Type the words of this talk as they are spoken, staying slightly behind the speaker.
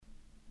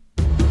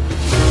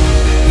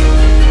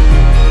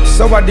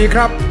สวัสดีค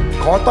รับ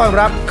ขอต้อน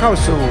รับเข้า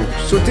สู่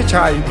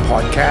Suthichai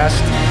Podcast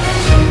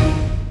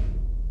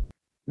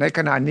ในข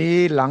ณะนี้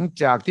หลัง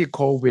จากที่โ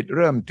ควิดเ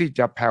ริ่มที่จ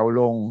ะแผ่ว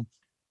ลง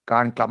ก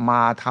ารกลับม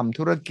าทำ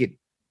ธุรกิจ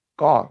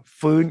ก็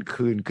ฟื้น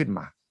คืนขึ้นม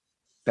า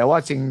แต่ว่า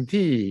สิ่ง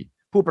ที่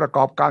ผู้ประก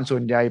อบการส่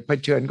วนใหญ่เผ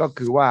ชิญก็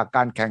คือว่าก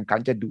ารแข่งขัน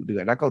จะดุเดื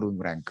อดและก็รุน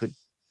แรงขึ้น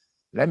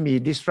และมี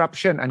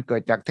disruption อันเกิ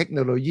ดจากเทคโน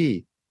โลยี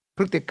พ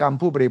ฤติกรรม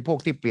ผู้บริโภค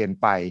ที่เปลี่ยน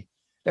ไป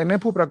ดังนั้น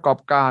ผู้ประกอบ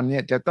การเนี่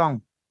ยจะต้อง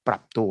ปรั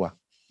บตัว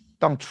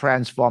ต้อง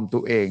transform ตั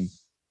วเอง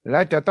และ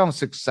จะต้อง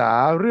ศึกษา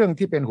เรื่อง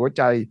ที่เป็นหัวใ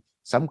จ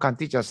สำคัญ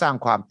ที่จะสร้าง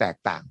ความแตก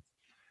ต่าง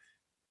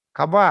ค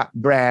ำว่า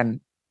แบรนด์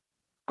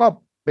ก็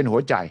เป็นหั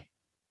วใจ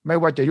ไม่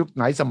ว่าจะยุคไ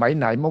หนสมัย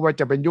ไหนไม่ว่า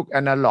จะเป็นยุคแอ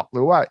นาล็อกห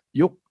รือว่า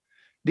ยุค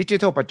ดิจิ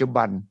ทัลปัจจุ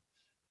บัน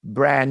แบ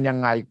รนด์ยัง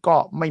ไงก็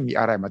ไม่มี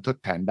อะไรมาทด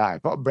แทนได้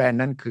เพราะแบรนด์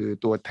นั้นคือ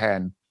ตัวแทน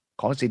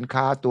ของสิน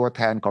ค้าตัวแ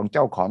ทนของเ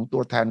จ้าของตั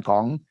วแทนขอ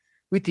ง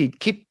วิธี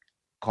คิด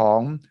ของ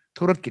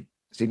ธุรกิจ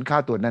สินค้า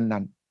ตัว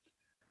นั้นๆ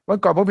วัน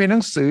ก่อนผมมีหนั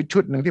งสือชุ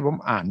ดหนึ่งที่ผม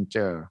อ่านเจ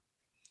อ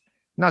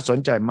น่าสน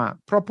ใจมาก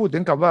เพราะพูดถึ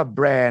งคำว่าแบ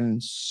รนด์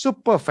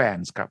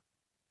Superfans ครับ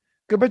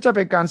คือไม่ใช่เ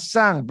ป็นการส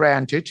ร้างแบรน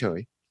ด์เฉย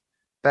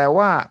ๆแต่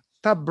ว่า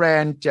ถ้าแบร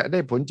นด์จะได้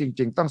ผลจ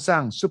ริงๆต้องสร้า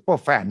ง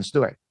Superfans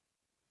ด้วย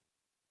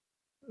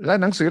และ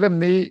หนังสือเล่ม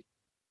นี้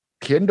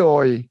เขียนโด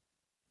ย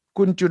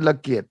คุณจุล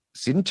เกียรติ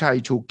สินชัย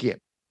ชูเกียร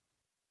ติ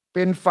เ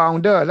ป็น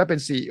founder และเป็น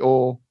CEO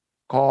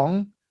ของ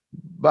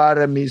บาร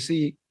มีซี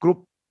กรุ๊ป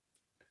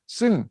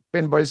ซึ่งเ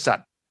ป็นบริษั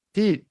ท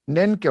ที่เ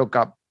น้นเกี่ยว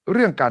กับเ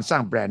รื่องการสร้า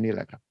งแบรนด์นี่แห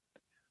ละครับ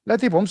และ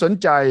ที่ผมสน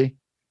ใจ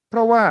เพร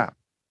าะว่า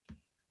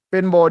เป็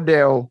นโมเด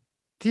ล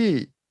ที่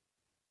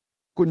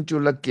คุณจุ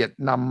ลเกียรติ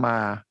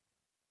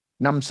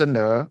นำเสน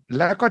อแ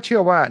ละก็เชื่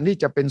อว่านี่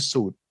จะเป็น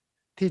สูตร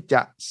ที่จ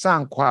ะสร้าง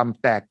ความ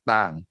แตก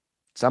ต่าง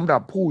สำหรั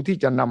บผู้ที่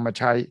จะนำมา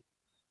ใช้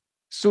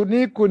สูตร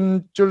นี้คุณ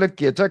จุลเ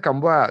กียรติใช้ค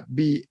ำว่า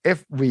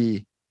BFV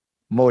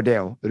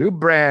Model หรือ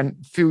Brand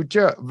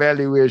Future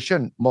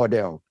Valuation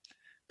Model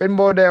เป็นโ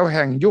มเดลแ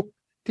ห่งยุค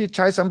ที่ใ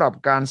ช้สำหรับ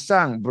การสร้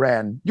างแบร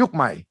นด์ยุคใ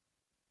ห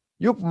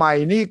ม่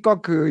นี่ก็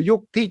คือยุ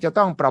คที่จะ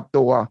ต้องปรับ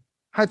ตัว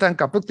ให้ทัน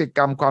กับพฤติก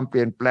รรมความเป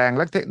ลี่ยนแปลงแ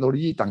ละเทคโนโล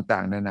ยีต่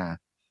างๆนานา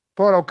เพ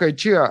ราะเราเคย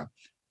เชื่อ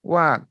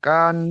ว่าก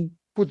าร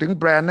พูดถึง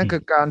แบรนด์นั้นคื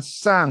อการ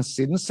สร้าง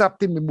สินทรัพย์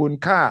ที่มีมูล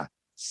ค่า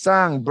สร้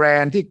างแบร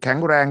นด์ที่แข็ง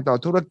แรงต่อ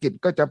ธุรกิจ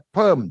ก็จะเ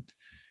พิ่ม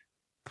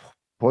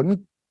ผล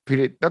ผ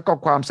ลิตและก็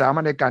ความสามา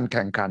รถในการแ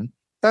ข่งขัน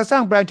แต่สร้า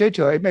งแบรนด์เ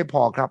ฉยๆไม่พ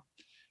อครับ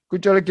คุณ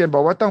จุลเกียรติบ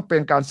อกว่าต้องเป็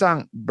นการสร้าง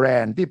แบร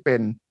นด์ที่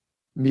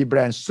มีแบร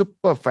นด์ซู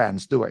เปอร์แฟน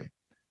ส์ด้วย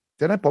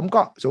ฉะนั้นผม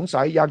ก็สง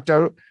สัยอยากจะ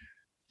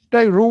ไ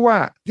ด้รู้ว่า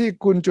ที่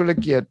คุณจุล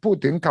เกียรติพูด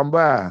ถึงคำ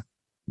ว่า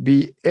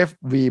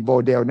BFV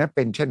Model นั้นเ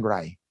ป็นเช่นไร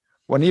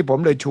วันนี้ผม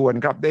เลยชวน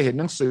ครับได้เห็น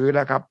หนังสือแ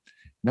ล้วครับ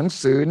หนัง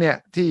สือเนี่ย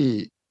ที่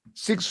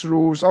Six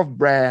Rules of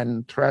Brand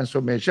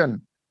Transformation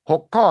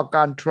 6 ข้อก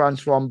าร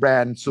transform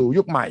brand สู่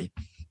ยุคใหม่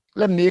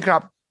เล่มนี้ครั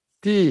บ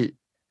ที่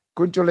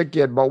คุณจุลเ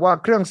กียรติบอกว่า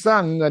เครื่องสร้า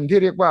งเงินที่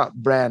เรียกว่า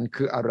แบรนด์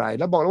คืออะไร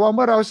แล้วบอกว่าเ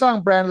มื่อเราสร้าง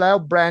แบรนด์แล้ว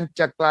แบรนด์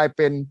จะกลาย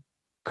เป็น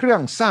เครื่อ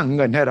งสร้างเ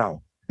งินให้เรา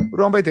ร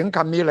วมไปถึงค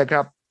ำนี้เลยค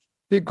รับ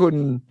ที่คุณ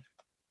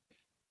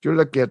จุ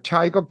ลเกียรติใ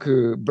ช้ก็คื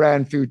อ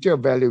Brand Future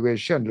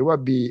Valuation หรือว่า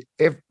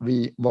BFV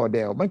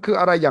Model มันคือ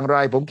อะไรอย่างไร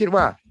ผมคิด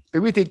ว่าเป็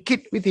นวิธีคิด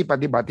วิธีป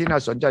ฏิบัติที่น่า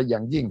สนใจอย่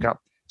างยิ่งครับ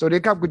สวัสดี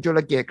ครับคุณจุล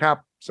เกียรติครับ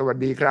สวัส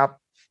ดีครับ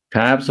ค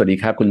รับสวัสดี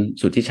ครับคุณ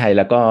สุทธิชัยแ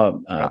ล้วก็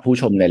ผู้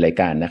ชมในราย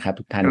การนะครับ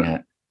ทุกท่าน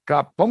ค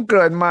รับผมเก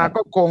ริ่นมา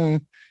ก็คง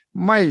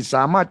ไม่ส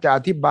ามารถจะอ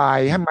ธิบาย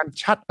ให้มัน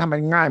ชัดให้มั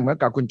นง่ายเหมือน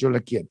กับคุณจุล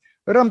เกียรติ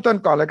เริ่มต้น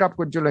ก่อนเลยครับ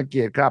คุณจุลเ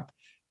กียรติครับ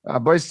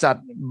บริษัท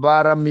บา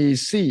รมี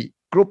ซี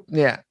กรุ๊ปเ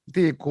นี่ย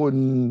ที่คุณ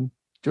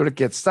จุลเ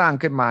กียรติสร้าง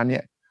ขึ้นมาเนี่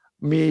ย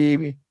มี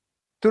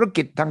ธุร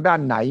กิจทางด้าน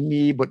ไหน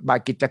มีบทบาท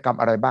กิจกรรม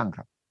อะไรบ้างค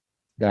รับ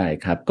ได้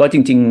ครับก็จ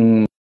ริง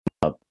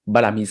ๆบา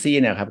รมีซี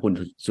เนี่ยครับคุณ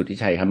สุทธิ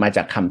ชัยครับมาจ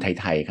ากคำ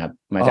ไทยๆครับ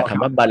มาจากค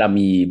ำว่าบาร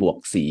มีบวก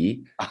สี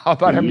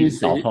บารมี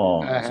สีพอ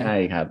ใช่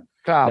ครับ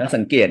แล้ว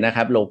สังเกตนะค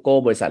รับโลโก้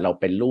บริษัทเรา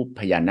เป็นรูป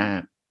พญานา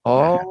ค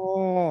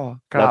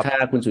แล้วถ้า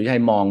คุณสุทธิชั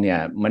ยมองเนี่ย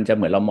มันจะเ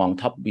หมือนเรามอง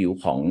ท็อปวิว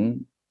ของ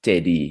เจ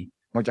ดี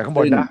มองจากข้างบ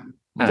นนะ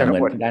เห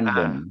มือนด้านบ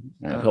น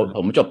ผ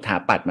มจบถา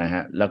ปัตย์มาฮ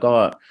ะแล้วก็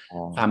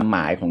ความหม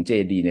ายของเจ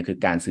ดีเนี่ยคือ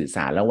การสื่อส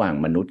ารระหว่าง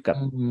มนุษย์กับ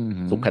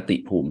สุขติ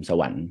ภูมิส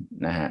วรรค์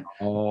นะฮะ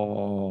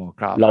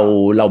เ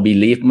ราบี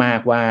ลีฟมาก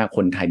ว่าค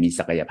นไทยมี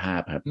ศักยภาพ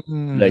ครับ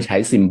เลยใช้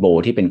ซิมโบล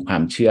ที่เป็นควา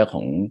มเชื่อข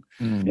อง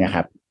เนี่ยค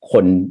รับค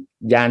น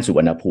ย่านสุว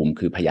รรณภูมิ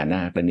คือพญาน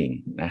าคนั่นเอง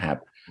นะครับ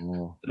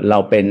เ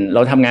ร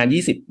าทำงาน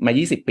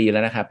20 ปีแล้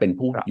วนะครับเป็น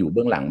ผู้อยู่เ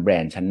บื้องหลังแบร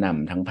นด์ชั้นน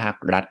ำทั้งภาค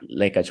รัฐแ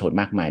ละเอกชน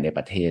มากมายในป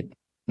ระเทศ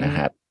นะค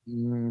รับ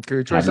คื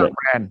อช่วยสร้างแ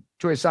บ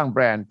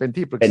รนด์เป็น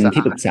ที่ป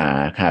รึกษา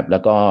ครับแล้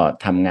วก็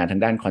ทำงานทา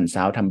งด้านคอน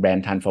ซัลท์ทำแบรน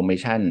ด์ทรานส์ฟอร์เม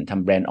ชันท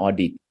ำแบรนด์ออ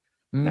ดิต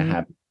นะครั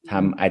บท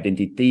ำ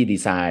identity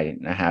design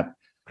นะครับ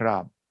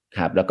ค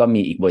รับแล้วก็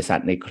มีอีกบริษัท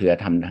ในเครือ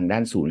ทำทางด้า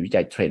นศูนย์วิ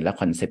จัยเทรนด์และ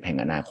คอนเซปต์แห่ง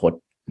อนาคต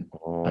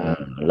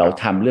เรา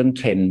ทำเรื่องเ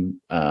ทรนด์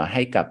ใ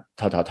ห้กับ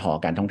ทท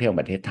การท่องเที่ยว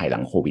ประเทศไทยหลั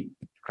งโควิด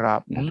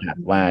นะครับ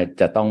ว่า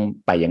จะต้อง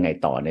ไปยังไง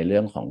ต่อในเรื่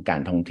องของกา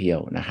รท่องเที่ยว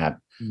นะครับ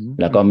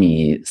แล้วก็มี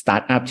สตา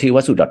ร์ทอัพชื่อว่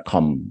า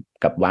su.com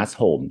กับ Was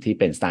Home ที่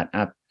เป็นสตาร์ท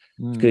อัพ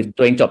คือ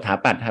ตัวเองจบสถา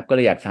ปัตย์ครับก็เล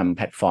ยอยากทำแ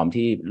พลตฟอร์ม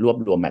ที่รวบ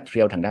รวมแมทเที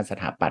ยลทางด้านส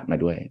ถาปัตย์มา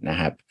ด้วยนะ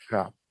ครับ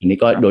อันนี้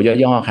ก็โดย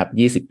ย่อๆครั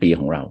บ20 ปี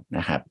ของเราน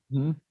ะครับ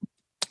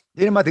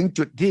ทีนี้มาถึง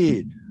จุดที่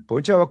ผม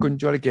เชื่อว่าคุณ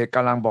จุลเกียรติก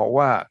ำลังบอก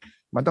ว่า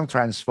มันต้อง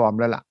transform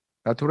แล้วล่ะ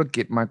แล้วธุร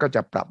กิจมันก็จ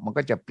ะปรับมัน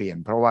ก็จะเปลี่ยน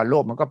เพราะว่าโล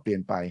กมันก็เปลี่ย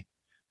นไป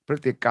พฤ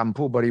ติกรรม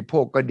ผู้บริโภ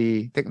คก็ดี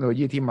เทคโนโล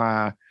ยีที่มา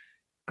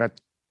กระ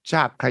ช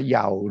ากเข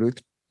ย่าหรือ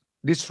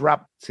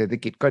disrupt เศรษฐ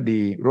กิจก็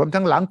ดีรวม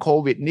ทั้งหลังโค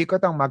วิดนี้ก็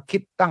ต้องมาคิ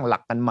ดตั้งหลั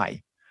กกันใหม่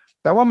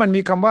แต่ว่ามัน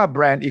มีคำว่า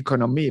brand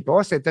economy เพราะ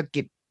ว่าเศรษฐ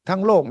กิจทั้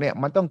งโลกเนี่ย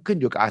มันต้องขึ้น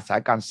อยู่กับอาศัย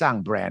การสร้าง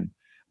แบรนด์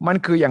มัน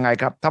คือยังไง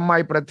ครับทำไม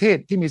ประเทศ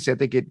ที่มีเศรษ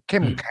ฐกิจเ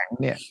ข้มแข็ง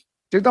เนี่ย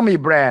จึงต้องมี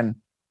แบรนด์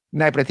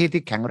ในประเทศ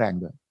ที่แข็งแรง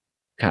ด้วย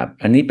ครับ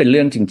อันนี้เป็นเ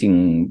รื่องจริง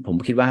ๆผม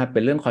คิดว่าเป็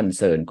นเรื่องคอนเ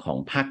ซิร์นของ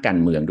ภาคการ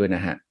เมืองด้วยน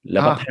ะฮะแล้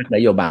วก็ภาคน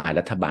โยบาย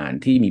รัฐบาล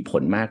ที่มีผ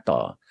ลมากต่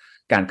อ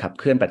การขับ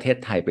เคลื่อนประเทศ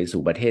ไทยไป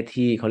สู่ประเทศ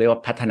ที่เขาเรียกว่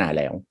าพัฒนา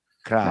แล้ว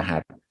นะครั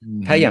บ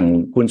ถ้าอย่าง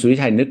คุณสุวิ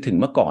ชัยนึกถึง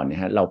เมื่อก่อนเนี่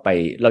ยฮะเ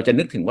ราจะ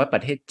นึกถึงว่าปร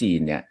ะเทศจีน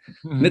เนี่ย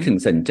นึกถึง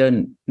เซินเจิ้น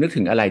นึก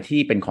ถึงอะไรที่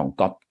เป็นของ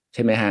ก๊อปใ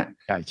ช่ไหมฮะ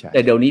ใช่แ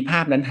ต่เดี๋ยวนี้ภ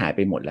าพนั้นหายไ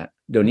ปหมดแล้ว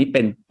เดี๋ยวนี้เ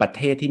ป็นประเ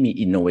ทศที่มี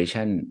อินโนเว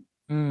ชัน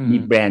มี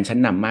แบรนด์ชั้น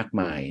นำมาก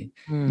มาย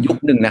ยุค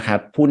หนึ่งนะครับ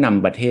ผู้น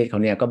ำประเทศเขา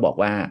เนี่ยก็บอก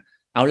ว่า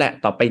เอาแหละ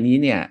ต่อไปนี้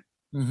เนี่ย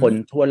คน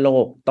ทั่วโล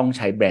กต้องใ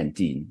ช้แบรนด์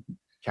จีน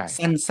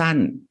สั้น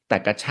ๆแต่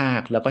กระชา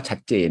กแล้วก็ชัด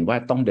เจนว่า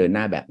ต้องเดินห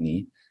น้าแบบนี้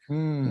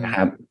นะค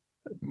รับ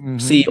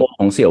CEO ข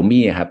อง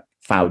Xiaomi ครับ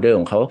โฟลเดอร์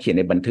ของเขาเขียนใ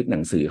นบันทึกหนั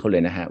งสือเขาเล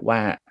ยนะฮะว่า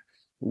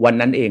วัน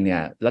นั้นเองเนี่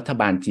ยรัฐ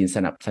บาลจีนส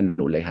นับส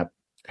นุนเลยครับ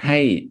ให้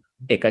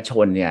เอกช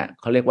นเนี่ย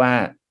เขาเรียกว่า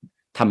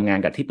ทำงาน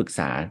กับที่ปรึกษ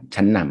า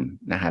ชั้นน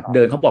ำนะครับเ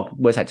ดินเขาบอก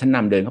บริษัทชั้นน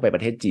ำเดินเข้าไปป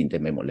ระเทศจีนเต็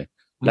มไปหมดเลย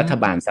รัฐ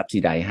บาลซับซิ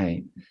ไดให้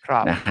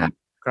นะครับ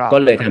ก็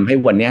เลยทำให้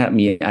วันนี้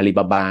มีอาลี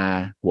บาบา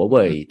หัวเ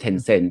ว่ยเทน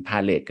เซ็นพา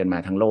เลทกันมา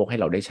ทั้งโลกให้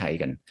เราได้ใช้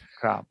กัน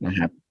นะค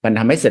รับมัน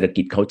ทำให้เศรษฐ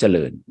กิจเขาเจ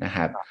ริญนะค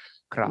รับ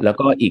แล้ว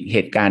ก็อีกเห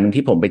ตุการณ์นึง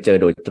ที่ผมไปเจอ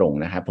โดยตรง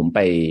นะครับผมไป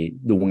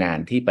ดูงาน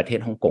ที่ประเทศ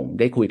ฮ่องกง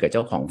ได้คุยกับเจ้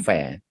าของแฟ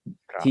ร์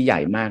ที่ใหญ่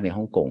มากใน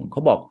ฮ่องกงเข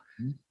าบอก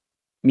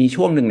มี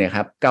ช่วงหนึ่งเนี่ยค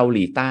รับเกาห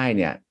ลีใต้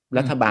เนี่ย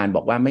รัฐบาลบ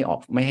อกว่า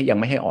ยัง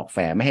ไม่ให้ออกแฟ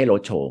ร์ไม่ให้โร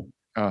ดโชว์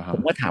ผ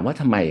มก็ถามว่า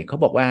ทำไมเขา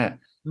บอกว่า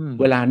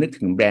เวลานึก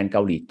ถึงแบรนด์เก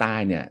าหลีใต้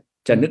เนี่ย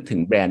จะนึกถึ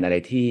งแบรนด์อะไร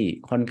ที่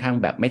ค่อนข้าง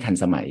แบบไม่ทัน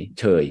สมัย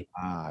เชย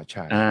ใ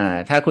ช่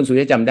ถ้าคุณสุริ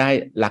ยะจำได้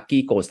Lucky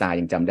Go Star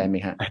ยังจำได้ไหม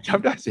ฮะจ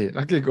ำได้สิ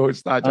Lucky Go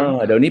Star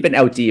เดี๋ยวนี้เป็น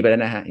LG ไปแล้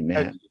วนะฮะเห็นไหม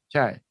ฮะใ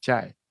ช่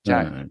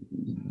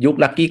ยุค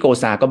Lucky Go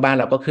Star ก็บ้าน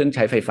เราก็เครื่องใ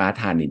ช้ไฟฟ้า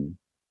ธานิน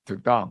ถู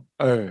กต้อง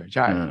ใ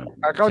ช่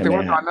เขาถือ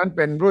ว่าตอนนั้นเ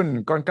ป็นรุ่น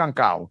ค่อนข้าง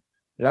เก่า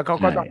แล้วเขา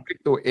ก็ต้องพลิก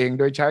ตัวเอง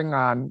โดยใช้ง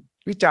าน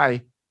วิจัย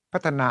พั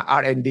ฒนา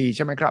R&D ใ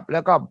ช่ไหมครับแ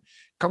ล้วก็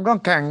เขา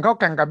แข่ง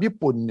กับญี่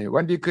ปุ่นเนี่ย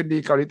วันดีคืนดี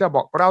เกาหลีใต้บ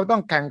อกเราต้อ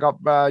งแข่งกับ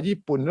ญี่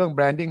ปุ่นเรื่องแบ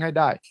รนดิ้งให้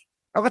ได้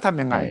แล้วก็ท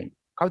ำยังไง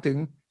เขาถึง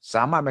ส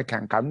ามารถมาแ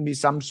ข่งขันมี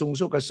ซัมซุง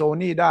สู้กับโซ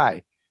นี่ได้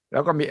แล้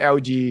วก็มี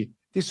LG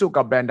ที่สู้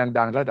กับแบรนด์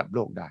ดังๆระดับโล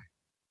กได้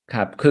ค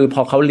รับคือพ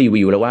อเขารี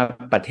วิวแล้วว่า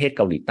ประเทศเ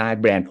กาหลีใต้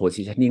แบรนด์โพ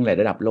ซิชันนิ่ง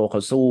ระดับโลกเข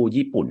าสู้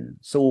ญี่ปุ่น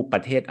สู้ปร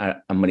ะเทศ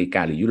อเมริก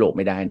าหรือยุโรปไ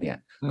ม่ได้เนี่ย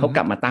เขาก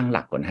ลับมาตั้งห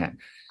ลักก่อนฮะ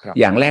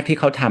อย่างแรกที่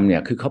เขาทำเนี่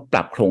ยคือเขาป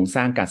รับโครงส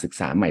ร้างการศึก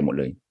ษาใหม่หมด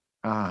เลย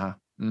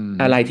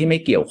อะไรที่ไม่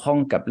เกี่ยวข้อง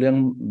กับเรื่อง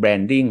แบร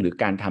นดิ้งหรือ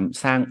การ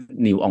สร้าง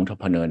new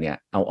entrepreneur เนี่ย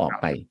เอาออก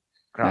ไป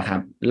นะครั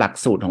บหลัก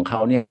สูตรของเขา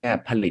เนี่ย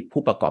ผลิต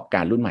ผู้ประกอบก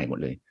ารรุ่นใหม่หมด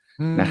เลย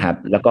นะครับ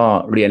แล้วก็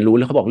เรียนรู้แ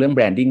ล้วเขาบอกเรื่องแบ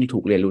รนดิ้งถู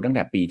กเรียนรู้ตั้งแ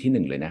ต่ปีที่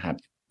1เลยนะครับ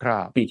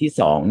ปีที่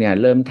2เนี่ย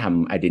เริ่มท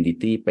ำ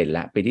identity เป็นล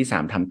ะปีที่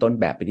3ทำต้น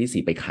แบบปี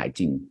ที่4ไปขาย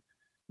จริง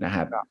นะค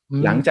รับ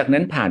หลังจากนั้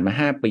นผ่านมา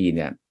5ปีเ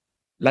นี่ย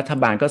รัฐ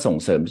บาลก็ส่ง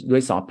เสริมด้ว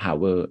ยซอฟต์พาว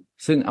เวอร์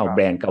ซึ่งเอาแบ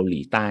รนด์เกาห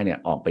ลีใต้เนี่ย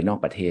ออกไปนอก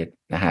ประเทศ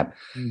นะครับ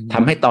ท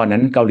ำให้ตอนนั้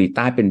นเกาหลีใ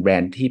ต้เป็นแบร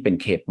นด์ที่เป็น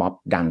เคป๊อป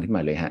ดังขึ้นม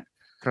าเลยฮะ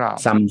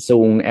ซัมซุ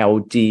ง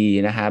LG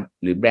นะครับ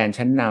หรือแบรนด์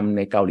ชั้นนำใ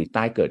นเกาหลีใ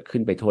ต้เกิดขึ้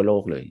นไปทั่วโล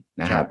กเลย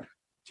นะครับ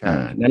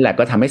นั่นแหละ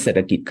ก็ทำให้เศรษฐ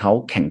กิจเขา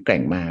แข็งแกร่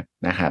งมาก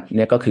นะครับเ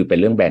นี่ยก็คือเป็น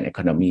เรื่องแบรนด์อีโค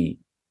โนมี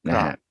นะ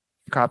ค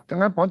รับดัง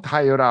นั้นผลไท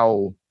ยเรา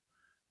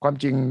ความ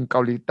จริงเก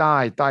าหลีใต้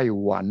ไต้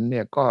หวันเ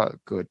นี่ยก็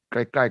เกิดใก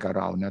ล้ๆกับ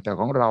เรานะแต่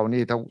ของเรา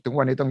นี่ถึง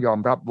วันนี้ต้องยอม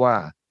รับว่า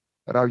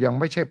เรายัง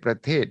ไม่ใช่ประ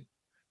เทศ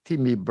ที่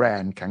มีแบร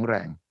นด์แข็งแร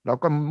งเรา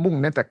ก็มุ่ง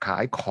เน้นแต่ขา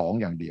ยของ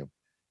อย่างเดียว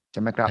ใ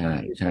ช่ไหมครับ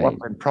ว่า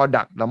เป็น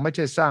product เราไม่ใ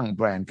ช่สร้างแ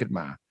บรนด์ขึ้น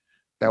มา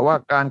แต่ว่า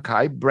การขา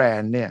ยแบร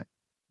นด์เนี่ย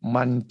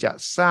มันจะ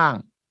สร้าง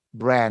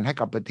แบรนด์ให้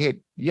กับประเทศ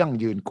ยั่ง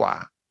ยืนกว่า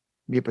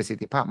มีประสิท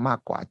ธิภาพมาก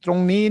กว่าตรง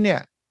นี้เนี่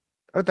ย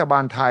รัฐบา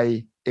ลไทย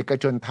เอก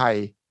ชนไทย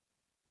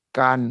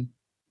การ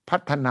พั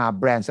ฒนา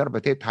แบรนด์สำหรับป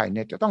ระเทศไทยเ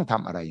นี่ยจะต้องท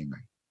ำอะไรยังไง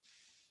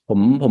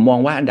ผมมอง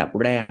ว่าอันดับ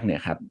แรกเนี่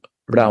ยครับ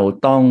เรา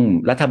ต้อง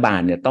รัฐบาล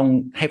เนี่ยต้อง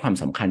ให้ความ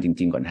สำคัญจ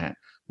ริงๆก่อนฮะ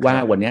ว่า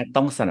วันนี้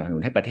ต้องสนับสนุ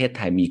นให้ประเทศไ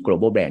ทยมี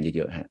global brand เ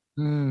ยอะๆฮะ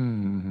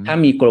ถ้า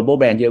มี global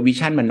brand เยอะวิ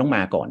ชั่นมันต้องม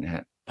าก่อนนะฮ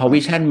ะพอวิ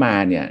ชั่นมา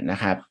เนี่ยนะ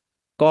ครับ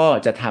ก็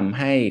จะทำใ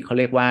ห้เขา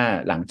เรียกว่า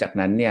หลังจาก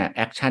นั้นเนี่ยแ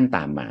อคชั่นต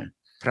ามมา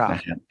น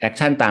ะครับแอค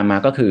ชั่นตามมา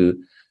ก็คือ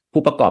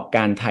ผู้ประกอบก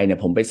ารไทยเนี่ย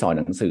ผมไปสอน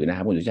หนังสือนะค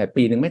รับคุณสุชัย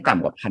ปีนึงไม่ต่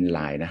ำกว่า1,000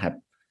 รายนะครับ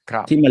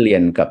ที่มาเรีย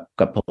น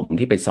กับผม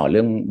ที่ไปสอนเ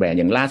รื่องแบรนด์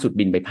อย่างล่าสุด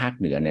บินไปภาค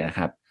เหนือเนี่ยนะค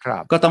รับ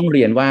ก็ต้องเ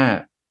รียนว่า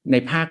ใน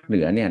ภาคเห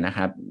นือเนี่ยนะค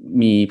รับ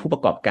มีผู้ปร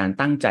ะกอบการ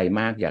ตั้งใจ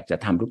มากอยากจะ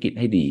ทำธุรกิจ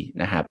ให้ดี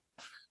นะครับ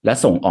และ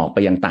ส่งออกไป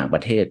ยังต่างปร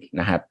ะเทศ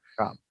นะครับ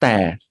แต่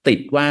ติด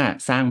ว่า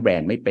สร้างแบร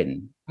นด์ไม่เป็น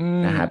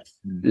นะครับ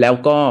แล้ว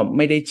ก็ไ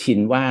ม่ได้ชิน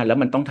ว่าแล้ว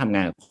มันต้องทำง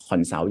านคอ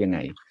นซัลท์ยังไง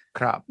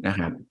นะค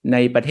รับใน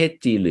ประเทศ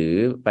จีนหรือ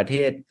ประเท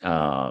ศ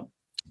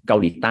เกา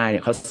หลีใต้เนี่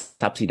ยเขา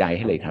ซับซิไดใ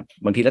ห้เลยครับ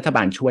บางทีรัฐบ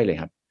าลช่วยเลย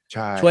ครับ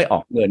ช่วยอ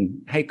อกเงิน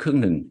ให้ครึ่ง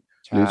หนึ่ง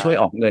หรือช่วย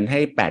ออกเงินให้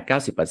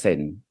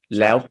 8-90%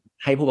 แล้ว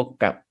ให้ผู้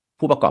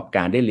ประกอบก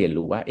ารได้เรียน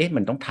รู้ว่าเอ๊ะ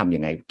มันต้องทำยั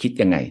งไงคิด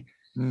ยังไง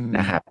น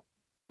ะครับ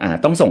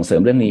ต้องส่งเสริ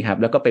มเรื่องนี้ครับ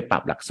แล้วก็ไปปรั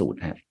บหลักสูตร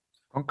ฮะ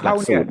ของเขา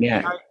เนี่ย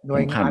หน่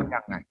วยงาน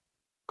ยังไง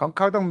ของเ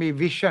ขาต้องมี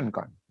วิชั่น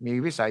ก่อนมี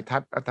วิสัยทั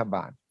ศน์รัฐบ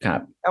าล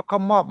แล้วเขา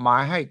มอบหมา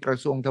ยให้กระ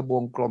ทรวงทบว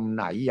งกรมไ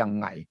หนยัง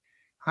ไง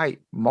ให้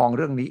มองเ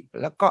รื่องนี้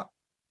แล้วก็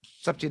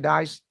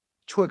subsidize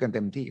ช่วยกันเ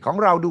ต็มที่ของ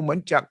เราดูเหมือน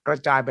จะกระ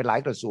จายไปหลาย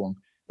กระทรวง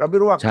เราไม่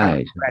รู้ว่า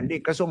แบรนดิ้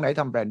งกระทรวงไหน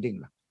ทำแบรนดิ้ง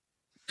ล่ะ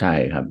ใช่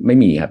ครับไม่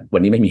มีครับวั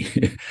นนี้ไม่มี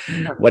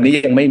วันนี้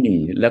ยังไม่มี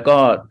แล้วก็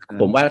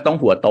ผมว่าต้อง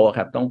หัวโตค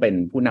รับต้องเป็น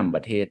ผู้นำป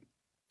ระเทศ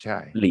ใช่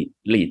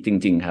ลีดจ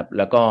ริงๆครับแ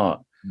ล้วก็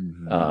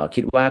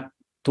คิดว่า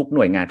ทุกห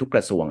น่วยงานทุกก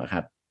ระทรวงค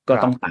รับก็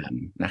ต้องตาม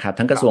นะครับ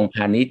ทั้งกระทรวงพ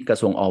าณิชย์กระ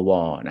ทรวงอว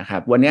นะครั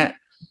บวันนี้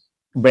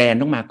แบรนด์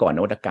ต้องมาก่อนน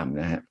วัตกรรม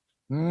นะฮะ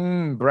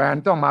แบรน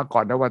ด์ต้องมาก่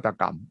อนนวัต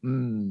กรรม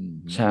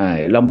ใช่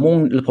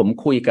ผม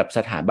คุยกับส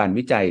ถาบัน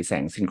วิจัยแส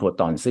งซินโคร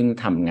ตรอนซึ่ง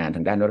ทำงานท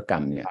างด้านนวัตกรร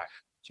มเนี่ย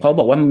เขา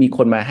บอกว่ามีค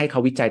นมาให้เข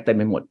าวิจัยเต็ม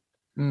ไปหมด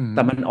แ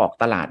ต่มันออก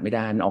ตลาดไม่ไ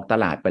ด้ออกต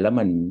ลาดไปแล้ว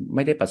มันไ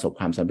ม่ได้ประสบ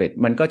ความสำเร็จ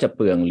มันก็จะเ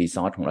ปลืองรีซ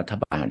อสของรัฐ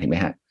บาลเห็นไหม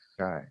ฮะ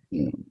ใช่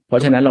เพรา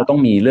ะฉะนั้นเราต้อง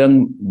มีเรื่อง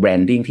แบร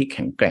นดิ้งที่แ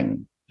ข็งแกร่ง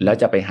แล้ว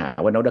จะไปหา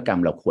ว่านวัตกรรม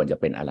เราควรจะ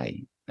เป็นอะไร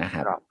นะค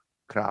รับ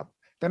ครับ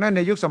แต่นั้นใน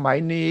ยุคสมัย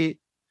นี้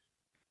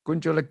คุณ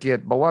จุลเกียร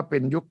ติบอกว่าเป็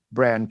นยุคแบ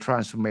รนด์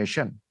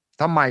transformation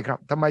ทำไมครับ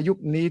ทำไมยุค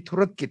นี้ธุ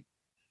รกิจ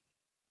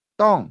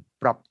ต้อง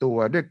ปรับตัว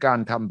ด้วยการ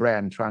ทำแบร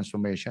นด์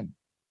transformation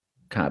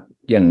ครับ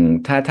อย่าง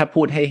ถ้า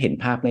พูดให้เห็น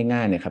ภาพง่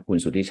ายๆเนี่ยครับคุณ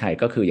สุทธิชัย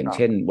ก็คืออย่างเ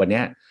ช่นวัน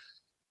นี้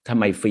ทำ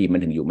ไมฟิล์มมั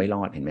นถึงอยู่ไม่ร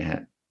อดเห็นไหมฮ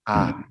ะ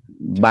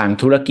บาง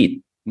ธุรกิจ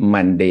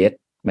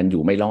มันอ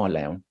ยู่ไม่รอดแ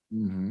ล้ว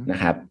นะ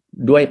ครับ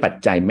ด้วยปัจ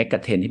จัยเมกะ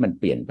เทรนด์ที่มัน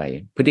เปลี่ยนไป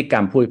พฤติกร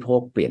รมผู้บริโภ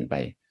คเปลี่ยนไป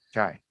ใ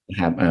ช่นะ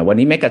ครับวัน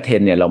นี้เมกะเทรน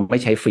ด์เนี่ยเราไม่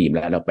ใช้ฟิล์มแ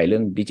ล้วเราไปเรื่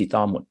องดิจิตอ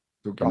ลหมด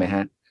ถูกไหมฮ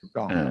ะ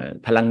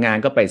พลังงาน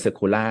ก็ไป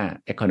circular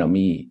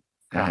economy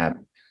นะครับ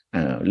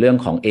เรื่อง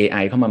ของ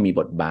AI เข้ามามี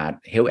บทบาท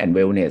health and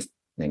wellness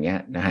อย่างเงี้ย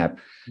นะครับ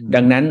ดั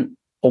งนั้น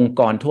องค์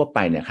กรทั่วไป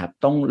เนี่ยครับ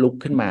ต้องลุก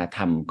ขึ้นมาท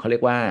ำเขาเรีย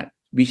กว่า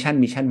วิชั่น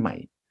มิชชั่นใหม่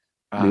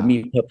หรือมี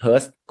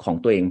purpose ของ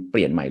ตัวเองเป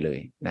ลี่ยนใหม่เลย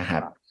นะครั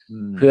บ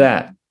เพื่อ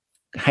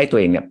ให้ตัว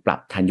เองเนี่ยปรับ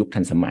ทันยุคทั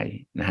นสมัย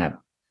นะครับ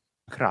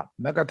ครับ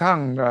แม้กระทั่ง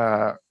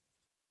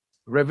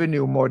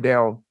revenue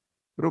model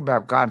รูปแบ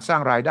บการสร้า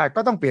งรายได้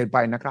ก็ต้องเปลี่ยนไป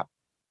นะครับ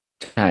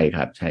ใช่ค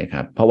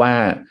รับเพราะว่า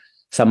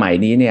สมัย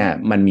นี้เนี่ย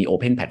มันมี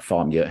Open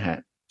Platform เยอะฮะ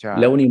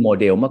แล้วนี่โม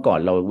เดลเมื่อก่อน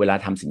เราเวลา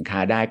ทำสินค้า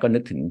ได้ก็นึ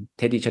กถึง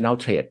Traditional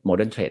Trade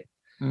Modern Trade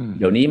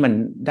เดี๋ยวนี้มัน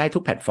ได้ทุ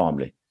กแพลตฟอร์ม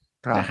เลย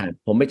นะครับ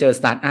ผมไปเจอ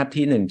สตาร์ทอัพ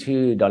ที่หนึ่งชื่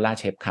อ Dollar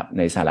Shave ครับใ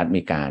นสหรัฐอเม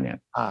ริกาเนี่ย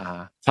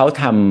เขา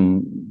ท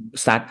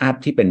ำสตาร์ทอัพ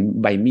ที่เป็น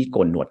ใบมีดโก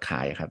นหนวดข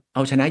ายครับเอ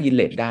าชนะยินเ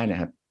ลดได้นะ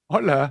ครับอ๋อ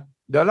เหรอ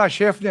Dollar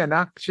Shave เนี่ยน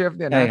ะเชฟเ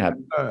นี่ยนะใช่ครับ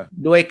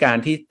ด้วยการ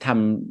ที่ท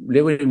ำเรี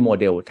ยกว่าโม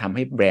เดลทำใ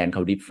ห้แบรนด์เข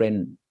า different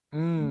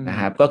นะ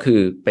ครับก็คือ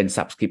เป็น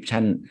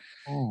subscription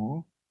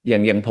อ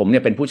ย่างผมเนี่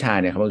ยเป็นผู้ชาย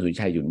เนี่ยครับคุณสุทธิ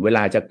ชัยหยุ่นเวล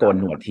าจะโกน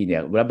หนวดทีเนี่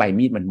ยเวลาใบ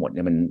มีดมันหมดเ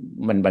นี่ย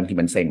มันบางที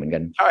มันเซ็งเหมือนกั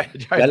นใช่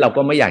แล้วเรา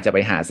ก็ไม่อยากจะไป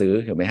หาซื้อ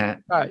ถูกไหมฮะ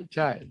ใ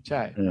ช่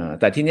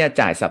แต่ที่เนี่ย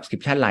จ่าย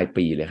subscription ราย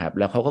ปีเลยครับ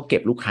แล้วเขาก็เก็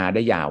บลูกค้าไ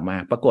ด้ยาวมา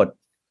กปรากฏ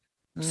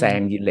แซง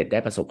ยินเลดได้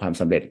ประสบความ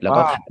สำเร็จแล้ว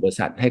ก็ขายบริ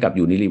ษัทให้กับ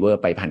Unilever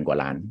ไป1,000 กว่า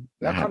ล้าน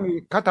แล้ว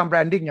เขาทำแบร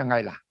นดิ้งยังไง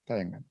ล่ะถ้า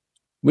อย่างนั้น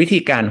วิธี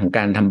การของก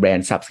ารทำแบรน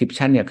ด์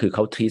subscription เนี่ยคือเข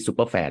า treat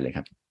superfan เลยค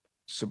รับ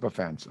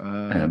Superfans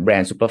แบร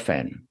นด์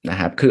Superfan นะ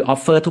ครับคือ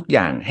offer ทุกอ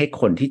ย่างให้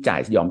คนที่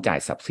ยอมจ่าย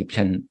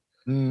subscription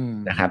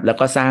นะครับแล้ว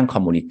ก็สร้าง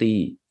community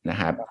นะ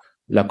ครับ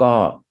แล้วก็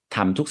ท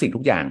ำทุกสิ่งทุ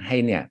กอย่างให้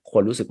เนี่ยค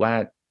นรู้สึกว่า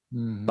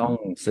ต้อง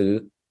ซื้อ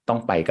ต้อง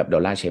ไปกับ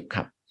Dollar Shave ค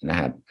รับนะ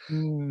ครับ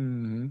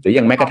หรืออ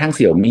ย่างแม้กระทั่งเ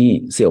สี่ยว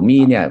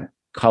มี่เนี่ย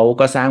เขา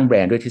ก็สร้างแบร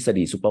นด์ด้วยทฤษ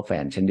ฎี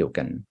Superfan เช่นเดียว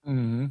กัน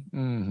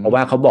เพราะว่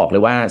าเขาบอกเล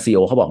ยว่า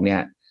CEO เขาบอกเนี่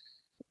ย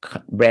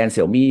แบรนด์เ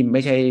สี่ยวมี่ไ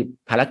ม่ใช่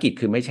ภารกิจ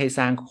คือไม่ใช่ส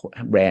ร้าง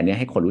แบรนด์เนี่ย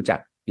ให้คนรู้จั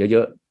กเย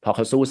อะๆพอเข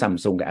าสู้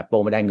Samsung กับ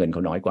Apple ไม่ได้เงินเข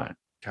าน้อยกว่า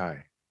ใช่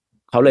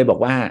เขาเลยบอก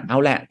ว่าเอา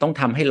แหละต้อง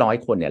ทำให้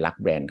100 คนเนี่ยรัก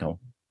แบรนด์เ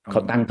ข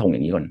าตั้งธงอย่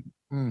างนี้ก่อน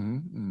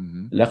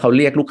แล้วเขาเ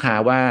รียกลูกค้า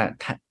ว่า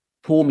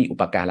ผู้มีอุ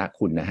ปการะ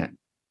คุณนะฮะ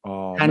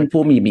ท่าน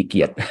ผู้มีเ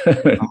กียรติ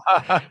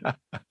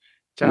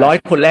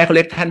100 คนแรกเขาเ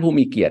รียกท่านผู้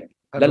มีเกียรติ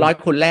และ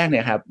100 คนแรกเนี่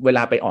ยครับเวล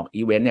าไปออก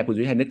อีเวนต์เนี่ยคุณสุ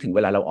ทธิชัยนึกถึงเว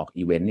ลาเราออก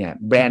อีเวนต์เนี่ย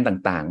แบรนด์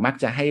ต่างๆมัก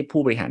จะให้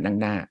ผู้บริหารนั่ง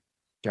หน้า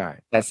ใช่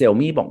แต่เซี่ย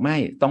มี่บอกไม่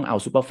ต้องเอา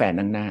ซูเปอร์แฟน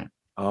นั่งหน้า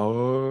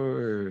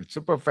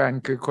ซูเปอร์แฟน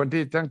คือคน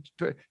ที่ทั้ง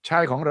ใช้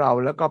ของเรา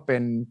แล้วก็เป็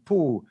น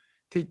ผู้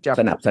ที่จะ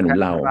สนับสนุน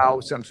เรา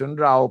สนับสนุน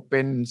เราเ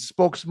ป็น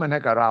spokesman ให้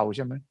กับเราใ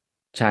ช่ไหม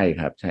ใช่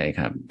ครับ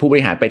ผู้บ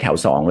ริหารไปแถว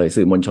2เลย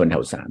สื่อมวลชนแถ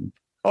ว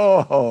3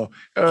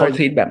เขาท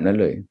รีตแบบนั้น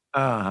เลย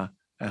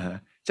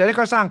จะได้เ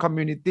ขาสร้าง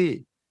community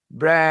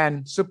แบรน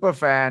ด์ซูเปอร์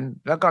แฟน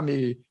แล้วก็มี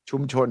ชุ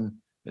มชน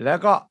แล้ว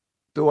ก็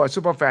ตัวซู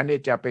เปอร์แฟนนี่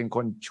จะเป็นค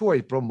นช่วย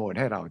โปรโมท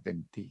ให้เราเต็ม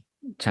ที่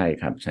ใช่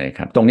ครับใช่ค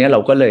รับตรงนี้เรา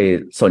ก็เลย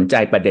สนใจ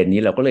ประเด็น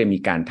นี้เราก็เลยมี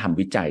การทำ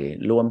วิจัย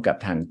ร่วมกับ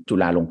ทางจุ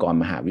ฬาลงกรณ์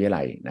มหาวิทยา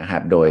ลัยนะครั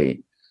บโดย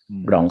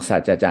รองศาส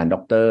ตราจารย์ด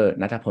ร.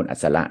ณัฐพลอั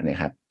ศระเนี่ย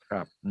ครับ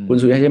คุณ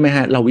สุริยะใช่ไหมฮ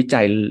ะเราวิ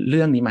จัยเ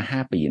รื่องนี้มา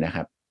5 ปีนะค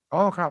รับอ๋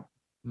อครับ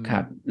ค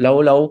รับแ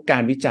ล้วกา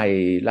รวิจัย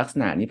ลักษ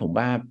ณะนี้ผม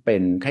ว่าเป็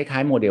นคล้า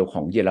ยๆโมเดลข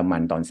องเยอรมั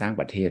นตอนสร้าง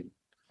ประเทศ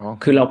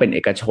คือเราเป็นเอ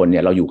กชนเ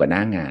นี่ยเราอยู่กับหน้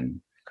างาน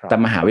แต่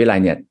มหาวิทยาลัย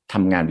เนี่ยท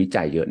ำงานวิ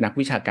จัยเยอะนัก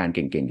วิชาการเ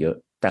ก่งๆเยอะ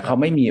แต่เขา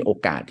ไม่มีโอ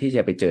กาสที่จ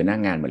ะไปเจอหน้า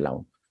งานเหมือนเ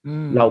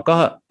ราก็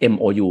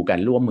MOU กัน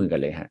ร่วมมือกัน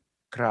เลยฮะ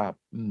ครับ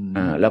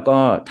แล้วก็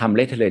ทำ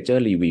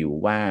literature review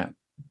ว่า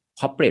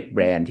corporate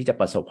brand ที่จะ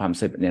ประสบความ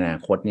สำเร็จในอนา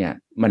คตเนี่ย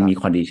มันมี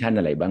condition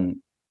อะไรบ้าง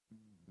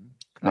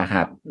นะค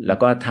รับแล้ว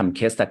ก็ทำ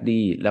case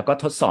study แล้วก็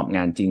ทดสอบง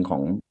านจริงขอ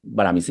งบ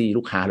ารามิซี่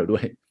ลูกค้าเราด้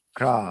วย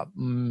ครับ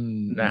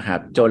นะครับ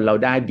จนเรา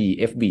ได้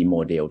BFB โม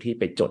เดลที่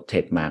ไปจดเทร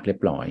ดมาร์กเรีย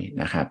บร้อย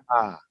นะครับ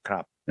ค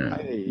รับ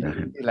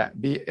นี่แหละ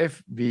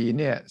BFB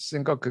เนี่ยซึ่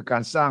งก็คือกา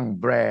รสร้าง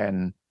แบรน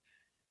ด์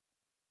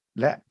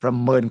และประ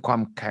เมินควา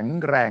มแข็ง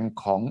แรง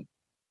ของ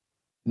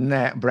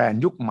แบรน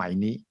ด์ยุคใหม่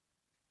นี้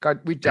ก็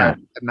วิจาร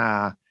ณา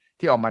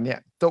ที่ออกมาเนี่ย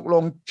ตกล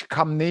งค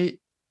ำนี้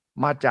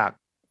มาจาก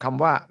ค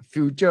ำว่า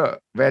future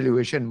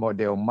valuation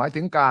model หมาย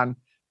ถึงการ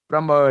ปร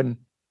ะเมิน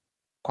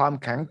ความ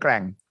แข็งแกร่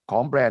งขอ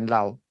งแบรนด์เร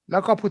าแล้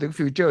วก็พูดถึง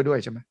future ด้วย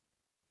ใช่ไหม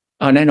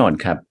แน่นอน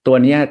ครับตัว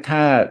นี้ถ้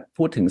า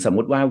พูดถึงสมม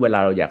ติว่าเวลา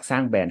เราอยากสร้า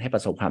งแบรนด์ให้ปร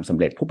ะสบความสำ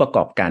เร็จผู้ประก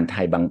อบการไท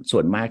ยบางส่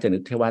วนมากจะนึ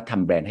กแค่ว่าท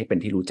ำแบรนด์ให้เป็น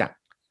ที่รู้จัก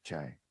ใ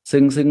ช่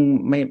ซึ่ง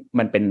ไม่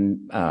มันเป็น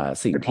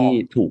สิ่งที่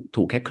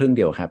ถูกแค่ครึ่งเ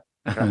ดียวครับ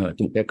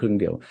ถูกแค่ครึ่ง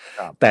เดียว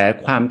แต่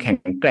ความแข็ง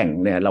แกร่ง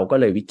เนี่ยเราก็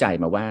เลยวิจัย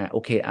มาว่าโอ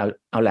เคเ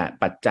อาแหละ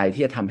ปัจจัย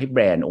ที่จะทำให้แบ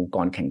รนด์องค์ก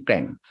รแข็งแก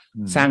ร่ง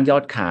สร้างยอ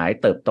ดขาย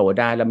เติบโต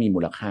ได้แล้วมีมู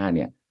ลค่าเ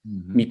นี่ย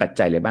มีปัจ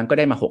จัยอะไรบ้างก็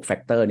ได้มา6แฟ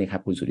กเตอร์นี่ครั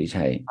บคุณสุทธิ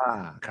ชัย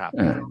ครับ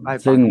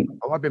ซึ่งเ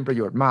พราะว่าเป็นประโ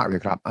ยชน์มากเลย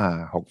ครับ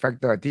6แฟก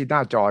เตอร์ที่หน้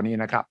าจอนี้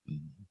นะครับ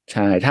ใ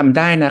ช่ทำไ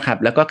ด้นะครับ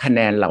แล้วก็คะแน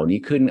นเหล่านี้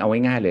ขึ้นเอาไว้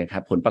ง่ายเลยครั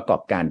บผลประกอ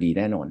บการดีแ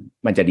น่นอน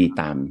มันจะดี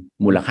ตาม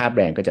มูลค่าแบ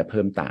รนด์ก็จะเ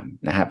พิ่มตาม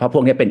นะฮะเพราะพ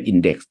วกนี้เป็นอิน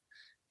เด็กซ์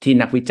ที่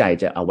นักวิจัย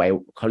จะเอาไว้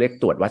เขาเรียก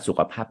ตรวจวัดสุข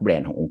ภาพแบร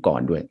นด์ขององค์กร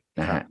ด้วย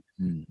นะฮะ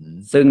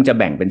ซึ่งจะ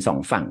แบ่งเป็น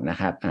2ฝั่งนะ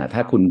ครับถ้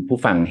าคุณผู้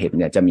ฟังเห็น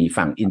เนี่ยจะมี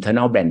ฝั่ง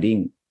internal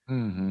branding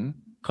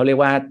เขาเรียก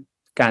ว่า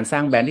การสร้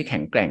างแบรนด์ที่แข็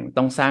งแกร่ง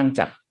ต้องสร้างจ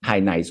ากภาย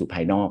ในสู่ภ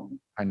ายนอก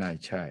ภายใน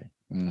ใช่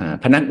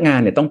พนักงาน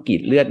เนี่ยต้องกรี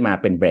ดเลือดมา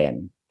เป็นแบรน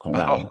ด์ของ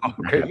เรา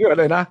กรีดเลือด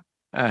เลยนะ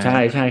ใช่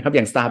ใช่ครับอ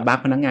ย่าง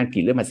Starbucks พนักงานกรี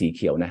ดเลือดมาสีเ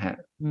ขียวนะฮะ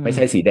ไม่ใ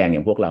ช่สีแดงอย่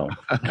างพวกเรา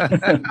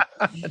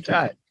ใ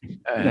ช่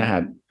นะครั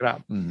บ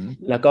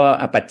แล้วก็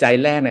ปัจจัย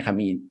แรกนะครับ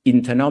มี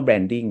internal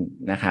branding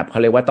นะครับเขา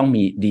เรียกว่าต้อง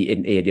มี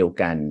DNA เดียว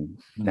กัน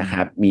นะค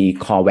รับมี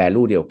core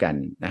value เดียวกัน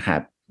นะครั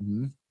บ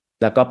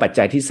แล้วก็ปัจ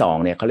จัยที่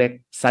2เนี่ยเขาเรียก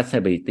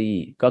sustainability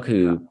ก็คื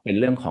อเป็น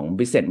เรื่องของ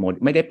business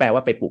model ไม่ได้แปลว่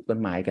าไปปลูกต้น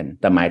ไม้กัน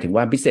แต่หมายถึง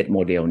ว่า business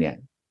model เนี่ย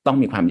ต้อง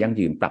มีความยั่ง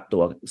ยืนปรับตั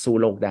วสู้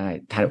โลกได้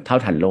เท่า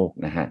ทันโลก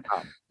นะฮะ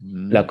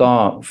แล้วก็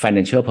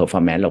financial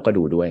performance เราก็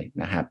ดูด้วย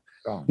นะครับ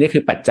นี่คื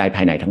อปัจจัยภ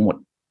ายในทั้งหมด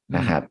น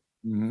ะครับ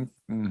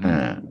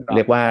เ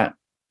รียกว่า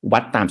วั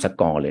ดตามส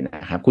กอร์เลยน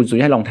ะครับคุณสุ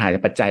ริยะลองทาย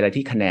ปัจจัยอะไร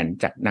ที่คะแนน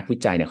จากนักวิ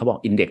จัยเนี่ยเขาบอก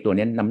อินเด็กซ์ตัว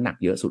นี้น้ำหนัก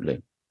เยอะสุดเลย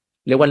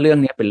เรียกว่าเรื่อง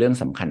นี้เป็นเรื่อง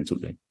สำคัญสุด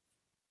เลย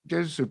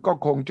ที่สุดก็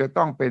คงจะ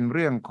ต้องเป็นเ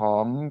รื่องขอ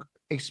ง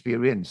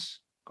experience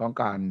ของ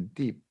การ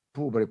ที่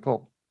ผู้บริโภค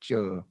เจ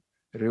อ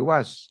หรือว่า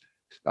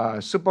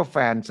ซูเปอร์แฟ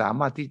นสา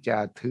มารถที่จะ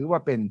ถือว่า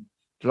เป็น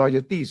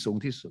loyalty สูง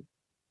ที่สุด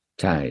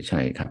ใช่ใ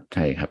ช่ครับใ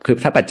ช่ครับคือ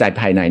ถ้าปัจจัย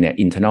ภายในเนี่ย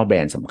internal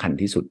brand สำคัญ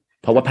ที่สุด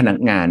เพราะว่าพนัก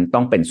งานต้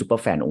องเป็นซูเปอ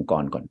ร์แฟนองค์ก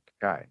รก่อน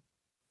ใช่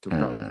ถูก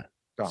ต้อง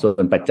ส่ว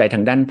นปัจจัยท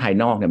างด้านภาย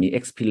นอกเนี่ยมี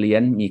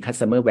experience มี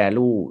customer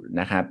value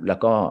นะครับแล้ว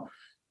ก็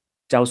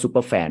เจ้าซูเปอ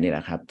ร์แฟนนี่แหล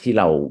ะครับที่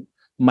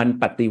มัน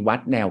ปฏิวั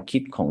ติแนวคิ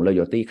ดของ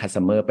loyalty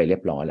customer ไปเรีย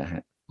บร้อยแล้วฮ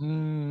ะ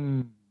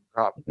ค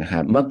รับนะค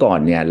รับเมื่อก่อน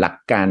เนี่ยหลัก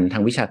การทา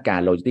งวิชาการ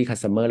loyalty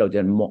customer เราจ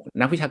ะ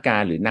นักวิชากา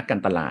รหรือนักการ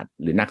ตลาด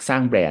หรือนักสร้า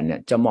งแบรนด์เนี่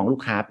ยจะมองลู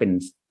กค้าเป็น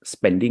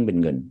spending เป็น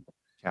เงิน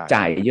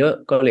จ่ายเยอะ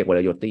ก็เรียกว่า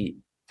loyalty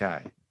ใช่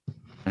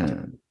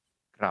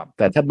ครับแ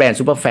ต่ถ้าแบรนด์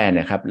ซูเปอร์แฟนเ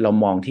นี่ยครับเรา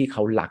มองที่เข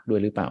ารักด้ว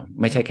ยหรือเปล่า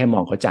ไม่ใช่แค่ม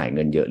องเขาจ่ายเ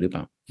งินเยอะหรือเป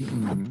ล่า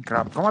ค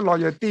รับคำว่า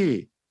loyalty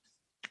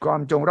ควา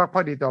มจงรัก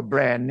ภักดีต่อแบ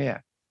รนด์เนี่ย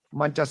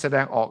มันจะแสด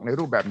งออกใน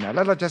รูปแบบไหนแ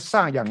ล้วเราจะสร้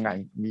างยังไง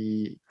มี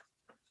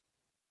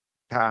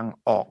ทาง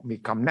ออกมี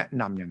คำแนะ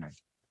นำยังไง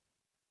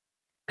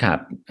ครับ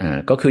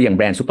ก็คืออย่างแ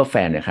บรนด์ซูเปอร์แฟ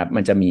นเนี่ยครับ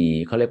มันจะมี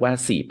เขาเรียกว่า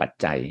4ปัจ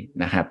จัย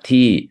นะครับ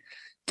ที่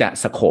จะ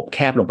สโคปแค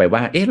บลงไปว่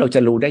าเราจะ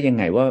รู้ได้ยัง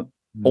ไงว่า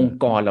องค์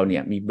กรเราเนี่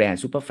ยมีแบรน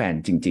ด์ซูเปอร์แฟน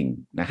จริง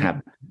ๆนะครับ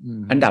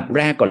อันดับแ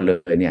รกก่อนเล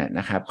ยเนี่ย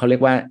นะครับเขาเรีย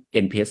กว่า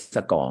NPS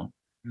score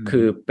คื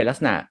อเป็นลัก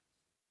ษณะ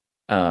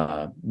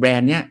แบรน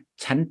ด์เนี้ย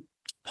ฉัน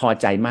พอ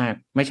ใจมาก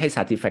ไม่ใช่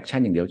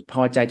satisfaction อย่างเดียวพ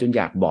อใจจนอ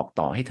ยากบอก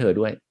ต่อให้เธอ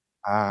ด้วย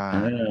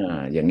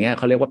อย่างเงี้ยเ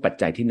ขาเรียกว่าปัจ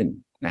จัยที่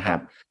1นะครับ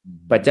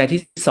ปัจจัย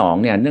ที่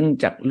2เนี่ยเนื่อง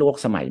จากโลก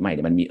สมัยใหม่เ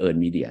นี่ยมันมีearn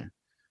media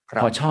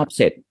พอชอบเ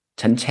สร็จ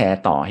ฉันแชร์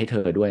ต่อให้เธ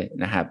อด้วย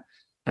นะครับ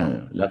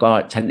แล้วก็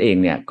ฉันเอง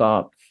เนี่ยก็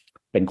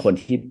เป็นคน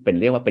ที่เป็น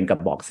เรียกว่าเป็นกระ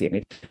บอกเสียงใ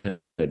ห้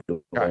เธอด้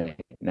วย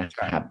นะ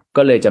ครับ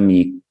ก็เลยจะมี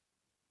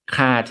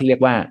ค่าที่เรีย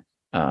กว่า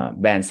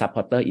Brand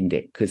Supporter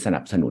Index คือส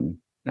นับสนุน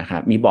นะครั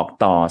บมีบอก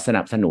ต่อส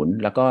นับสนุน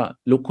แล้วก็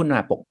ลุกขึ้นมา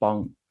ปกป้อง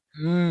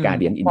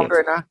Guardian ปกป้อง Index ด้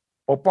วยนะ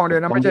ปกป้องด้ว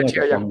ยนะไม่ใช่เชี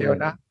ยร์อย่างเดียว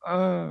นะ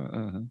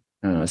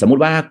สมมุ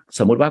ติ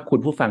ว่าคุณ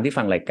ผู้ฟังที่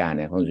ฟังรายการเ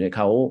นี่ยเ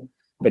ขา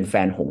เป็นแฟ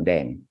นหงส์แด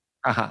ง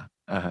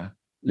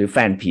หรือแฟ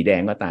นผีแด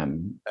งก็ตาม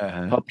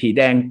เพราะผีแ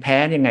ดงแพ้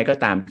ยังไงก็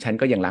ตามฉัน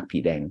ก็ยังรักผี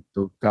แดง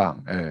ถูกต้อง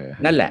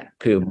นั่นแหละ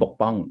คือปก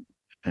ป้อง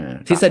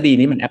ทฤษฎี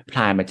นี้มันแอพพล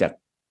ายมาจาก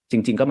จ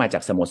ริงๆก็มาจา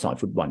กสโมสร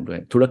ฟุตบอลด้วย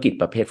ธุรกิจ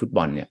ประเภทฟุตบ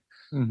อลเนี่ย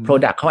โปร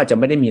ดักต์เขาอาจจะ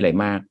ไม่ได้มีอะไร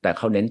มากแต่เ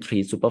ขาเน้น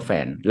treat super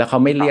fan แล้วเขา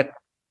ไม่เรียก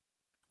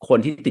คน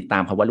ที่ติดตา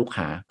มเขาว่าลูก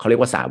ค้าเขาเรีย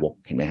กว่าสาวก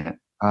เห็นไหมฮะ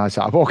ส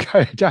าวก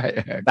ใช่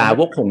สา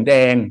วกหงส์แด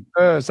ง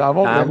สาว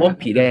ก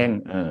ผีแดง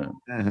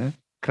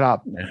ครับ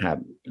นะครับ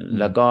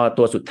แล้วก็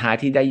ตัวสุดท้าย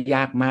ที่ได้ย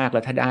ากมากแล้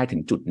วถ้าได้ถึ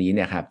งจุดนี้เ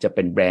นี่ยครับจะเ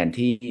ป็นแบรนด์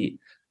ที่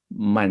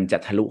มันจะ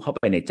ทะลุเข้าไ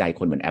ปในใจ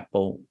คนเหมือน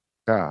Apple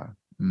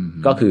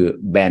ก็คือ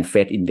แบรนด์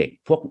Face Index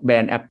พวกแบร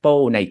นด์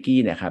Apple Nike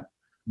เนี่ยครับ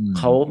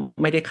เขา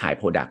ไม่ได้ขาย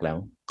Product แล้ว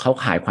เขา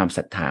ขายความศ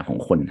รัทธาของ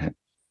คนครับ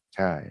ใ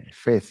ช่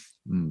Faith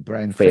แบร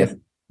นด์ Faith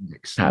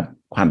ครับ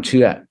ความเ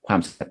ชื่อความ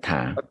ศรัทธา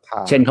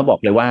เช่นเขาบอก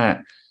เลยว่า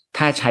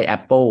ถ้าใช้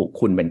Apple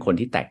คุณเป็นคน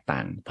ที่แตกต่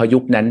างเพราะยุ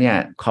คนั้นเนี่ย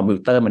คอมพิว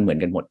เตอร์มันเหมือน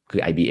กันหมดคื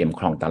อ IBM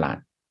ครองตลาด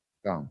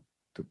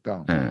ถูกต้อ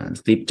ง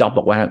สตีฟจ็อบส์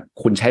บอกว่า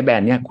คุณใช้แบร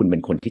นด์เนี่ยคุณเป็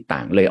นคนที่ต่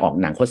างเลยออก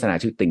หนังโฆษณา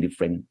ชื่อ Think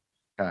Different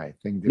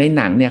ใน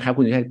หนังเนี่ยครับ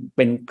คุณใช้เ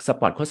ป็นส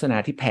ปอตโฆษณา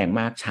ที่แพง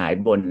มากฉาย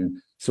บน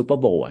ซูเปอร์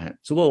โบว์ฮะ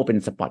ซูเปอร์โบว์เป็น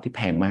สปอตที่แ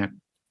พงมาก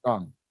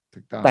ถู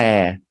กต้องแต่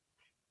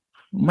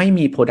ไม่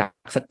มีโปรดักต์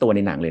สักตัวใน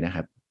หนังเลยนะค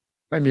รับ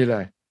ไม่มีเล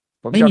ย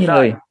ไม่มีเล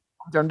ย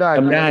จำได้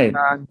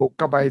การบุกเ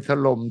ข้าไปถ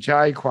ล่มช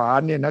ายขวา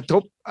เนี่ยนะทุ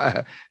บ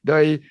โด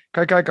ยค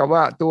ล้ายๆกับว่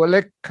าตัวเ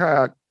ล็ก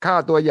ฆ่า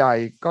ตัวใหญ่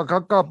เข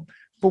าก็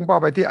พุ่งเป้า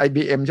ไปที่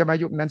IBM ใช่ไหม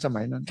ยุคนั้นส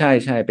มัยนั้นใ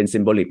ช่เป็นซิ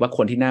มโบลิกว่าค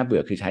นที่น่าเบื่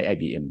อคือใช้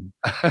IBM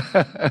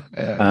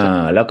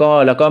แล้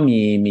วก็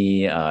มี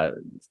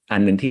อั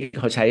นหนึ่งที่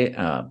เขาใช้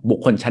บุค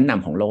คลชั้นน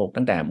ำของโลก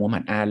ตั้งแต่มูฮัมหมั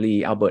ดอาลี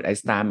อัลเบิร์ตไอน์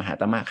สไตน์มหา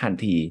ตมะคัน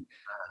ธี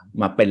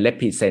มาเป็นเล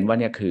พิเซนต์ว่า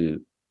เนี่ยคือ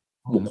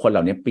บุคคลเห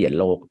ล่านี้เปลี่ยน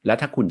โลกแล้ว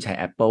ถ้าคุณใช้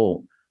Apple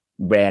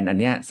แบรนด์อัน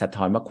เนี้ยสะ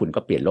ท้อนว่าคุณก็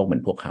เปลี่ยนโลกเหมือ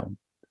นพวกเขา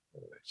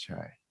ใ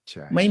ช่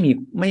ไ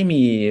ม่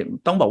มี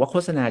ต้องบอกว่าโฆ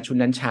ษณาชุด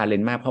นั้นชาเล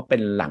นจ์มากเพราะเป็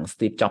นหลังส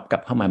ตีฟจ็อบส์กลั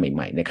บเข้ามาใ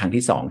หม่ๆในครั้ง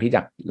ที่2ที่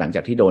หลังจ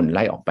ากที่โดนไ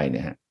ล่ออกไปเ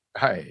นี่ยฮะ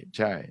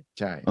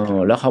ใช่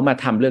แล้วเขามา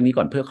ทำเรื่องนี้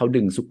ก่อนเพื่อเขา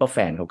ดึงซูเปอร์แฟ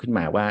นเขาขึ้นม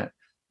าว่า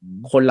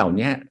คนเหล่า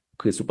นี้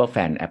คือซูเปอร์แฟ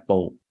น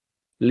Apple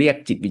เรียก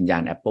จิตวิญญา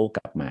ณ Apple ก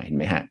ลับมาเห็นไ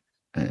หมฮะ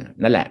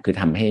นั่นแหละคือ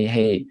ทำใ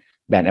ห้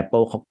แบรนด์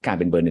Apple เขากลาย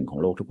เป็นเบอร์ 1ของ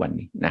โลกทุกวัน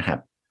นี้นะครับ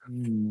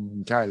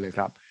ใช่เลยค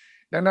รับ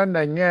ดังนั้นใน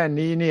แง่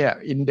นี้เนี่ย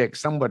อินเด็ก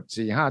ซ์ทั้งหมด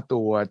 4-5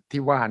 ตัว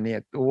ที่ว่าเนี่ย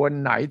ตัว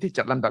ไหนที่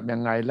จัดลำดับยั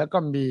งไงแล้วก็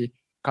มี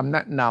คำแน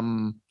ะน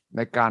ำใ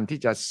นการที่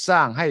จะสร้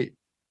างให้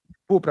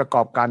ผู้ประก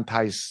อบการไท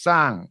ยส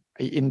ร้างไ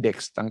อ้อินเด็ก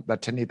ซ์ดั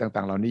ชนีต่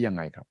างๆเหล่านี้ยังไ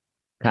งครับ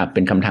ครับเ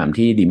ป็นคำถาม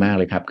ที่ดีมาก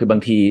เลยครับคือบา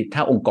งทีถ้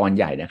าองค์กร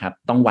ใหญ่นะครับ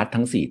ต้องวัด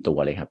ทั้ง4ตัว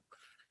เลยครับ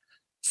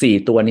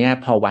4ตัวนี้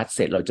พอวัดเส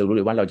ร็จเราจะรู้เ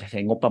ลยว่าเราจะใช้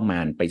งบประมา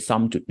ณไปซ่อ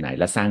มจุดไหน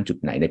และสร้างจุด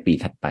ไหนในปี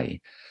ถัดไป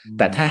แ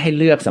ต่ถ้าให้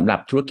เลือกสำหรับ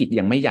ธุรกิจ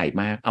ยังไม่ใหญ่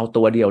มากเอา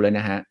ตัวเดียวเลย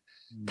นะฮะ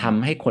ท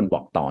ำให้คนบ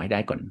อกต่อให้ได้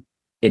ก่อน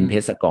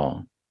NPS score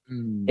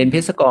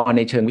NPS score ใ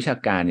นเชิงวิชา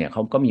การเนี่ยเข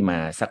าก็มีมา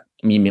สัก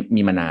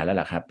มีมานานแล้ว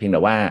ล่ะครับเพียงแ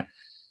ต่ว่า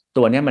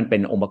ตัวนี้มันเป็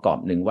นองค์ประกอบ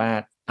หนึ่งว่า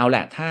เอาแหล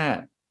ะถ้า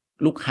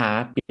ลูกค้า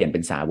เปลี่ยนเป็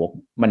นสาวก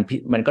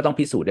มันก็ต้อง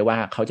พิสูจน์ได้ว่า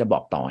เขาจะบอ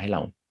กต่อให้เร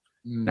า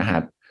นะครั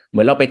บเห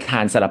มือนเราไปท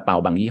านซาลาเปา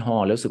บางยี่ห้อ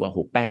แล้วรู้สึกว่าโห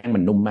แป้งมั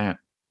นนุ่มมาก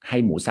ให้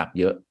หมูสับ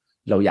เยอะ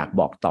เราอยาก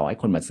บอกต่อให้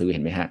คนมาซื้อเ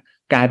ห็นไหมฮะ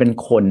กลายเป็น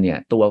คนเนี่ย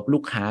ตัวลู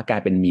กค้ากลา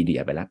ยเป็นมีเดี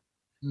ยไปแล้ว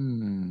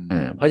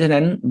เพราะฉะ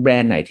นั้นแบร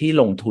นด์ไหนที่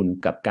ลงทุน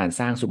กับการ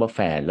สร้างซูเปอร์แฟ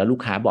นแล้วลู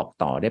กค้าบอก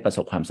ต่อได้ประส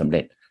บความสำเ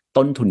ร็จ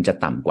ต้นทุนจะ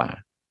ต่ำกว่า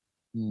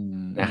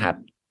นะครับ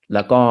แ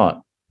ล้วก็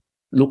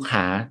ลูก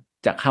ค้า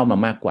จะเข้ามา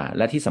มากกว่าแ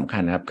ละที่สำคั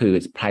ญนะครับคือ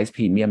price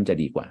premium จะ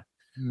ดีกว่า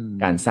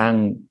การสร้าง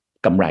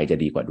กำไรจะ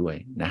ดีกว่าด้วย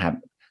นะครับ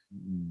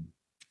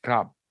ค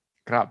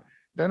รับ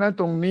ดังนั้น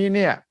ตรงนี้เ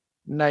นี่ย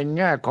ในแ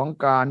ง่ของ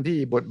การที่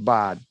บทบ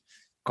าท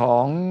ขอ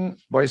ง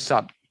บริษั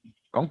ท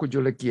ของคุณจุ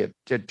ลเกียรติ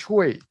จะช่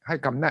วยให้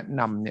คำแนะ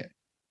นำเนี่ย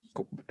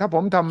ถ้าผ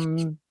มท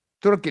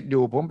ำธุรกิจอ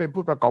ยู่ผมเป็น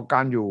ผู้ประกอบกา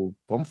รอยู่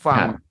ผมฟัง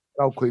เ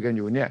ราคุยกันอ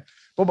ยู่เนี่ย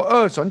ผมบอก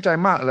สนใจ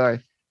มากเลย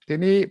ที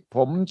นี้ผ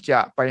มจะ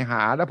ไปห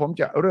าแล้วผม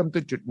จะเริ่ม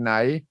ต้นจุดไหน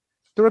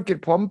ธุรกิจ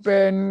ผมเป็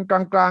นกล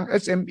าง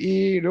ๆ SME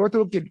หรือว่าธุ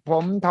รกิจผ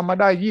มทำมา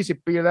ได้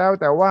20 ปีแล้ว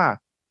แต่ว่า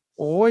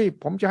โอ้ย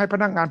ผมจะให้พ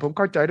นักงานผมเ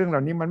ข้าใจเรื่องเหล่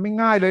านี้มันไม่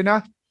ง่ายเลยนะ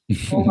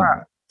เพราะว่า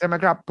ใช่ไหม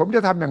ครับผมจ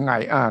ะทำยังไง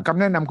คำ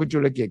แนะนำคุณจุ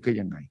ลเกียรติคือ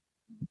ยังไง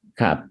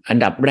ครับอัน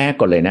ดับแรก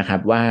ก่อนเลยนะครั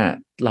บว่า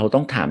เราต้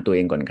องถามตัวเอ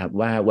งก่อนครับ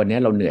ว่าวันนี้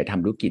เราเหนื่อยท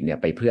ำธุรกิจเนี่ย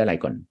ไปเพื่ออะไร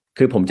ก่อน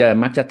คือผมจะ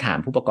มักจะถาม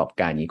ผู้ประกอบ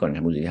การนี้ก่อนค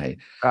รับคุณสุทธิชัย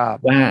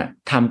ว่า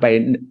ทำไป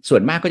ส่ว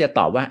นมากก็จะต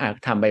อบว่า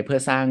ทำไปเพื่อ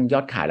สร้างย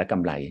อดขายและก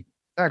ำไร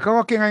แต่เขา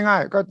ก็คิดง่า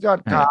ยๆก็ยอด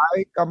ขาย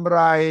กำไร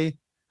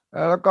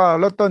แล้วก็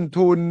ลดต้น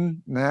ทุน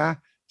นะ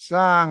ส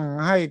ร้าง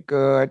ให้เ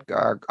กิด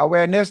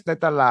awareness ใน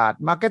ตลาด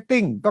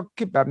marketing ก็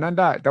คิดแบบนั้น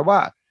ได้แต่ว่า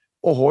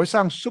โอ้โหสร้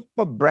างซุปเป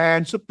อร์แบรน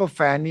ด์ซุปเปอร์แฟ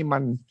นนี่มั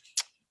น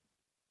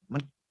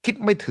คิด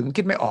ไม่ถึง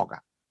คิดไม่ออก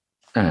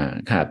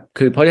ครับ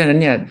คือเพราะฉะนั้น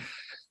เนี่ย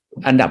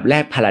อันดับแร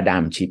กพาราได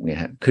ม์ชิฟเนี่ย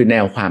ฮะคือแน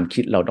วความ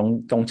คิดเรา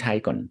ต้องใช้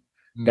ก่อน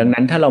ดัง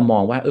นั้นถ้าเรามอ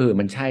งว่า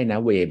มันใช่นะ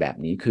เวแบบ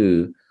นี้คือ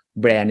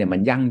แบรนด์เนี่ยมั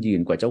นยั่งยื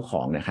นกว่าเจ้าข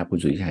องนะครับคุณ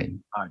สุทธิชัย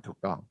ถูก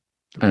ต้อง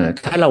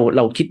ถ้าเ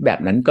ราคิดแบบ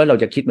นั้นก็เรา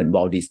จะคิดเหมือนว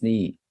อลต์ดิสนี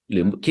ย์หรื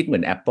อคิดเหมื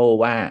อน Apple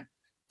ว่า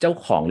เจ้า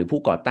ของหรือ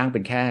ผู้ก่อตั้งเป็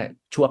นแค่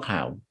ชั่วคร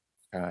าว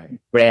ใช่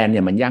แบรนด์เ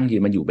นี่ยมันยั่งยื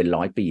นมันอยู่เป็น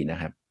100 ปีน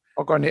ะครับเพ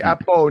ราะก่อนนี้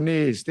Apple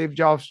นี่สตีฟ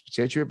จ็อบส์เ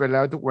สียชีวิตไปแล้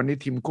วทุกวันนี้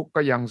ทีมคุก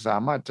ก็ยังสา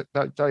มารถ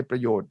ได้ปร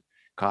ะโยชน์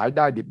ขายไ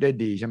ด้ดิบได้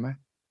ดีใช่ไหม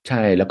ใ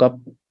ช่แล้วก็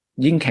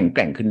ยิ่งแข็งแก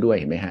ร่งขึ้นด้วย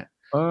เห็นไหมฮะ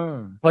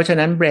เพราะฉะ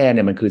นั้นแบรนด์เ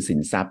นี่ยมันคือสิ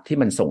นทรัพย์ที่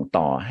มันส่ง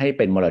ต่อให้เ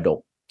ป็นมรดก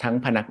ทั้ง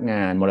พนักง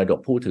านมรดก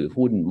ผู้ถือ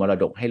หุ้นมร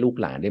ดกให้ลูก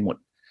หลานได้หมด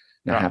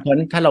นะครับเพราะฉะ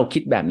นั้นถ้าเราคิ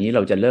ดแบบนี้เร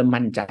าจะเริ่ม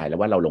มั่นใจแล้ว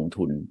ว่าเราลง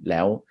ทุนแ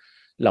ล้ว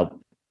เ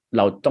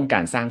ราต้องกา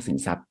รสร้างสิน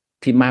ทรัพย์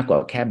ที่มากกว่า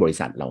แค่บริ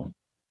ษัทเรา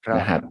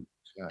นะครับ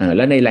แ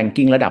ล้วในแรง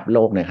กิ้งระดับโล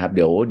กนะครับเ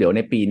ดี๋ยวใ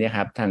นปีนี้ค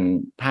รับทาง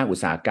ภาคอุต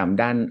สาหกรรม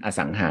ด้านอ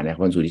สังหาเนี่ย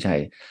คุณสุทธิชั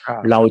ย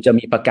เราจะ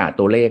มีประกาศ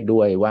ตัวเลขด้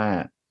วยว่า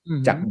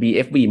จาก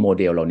BFV โม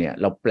เดลเราเนี่ย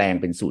เราแปลง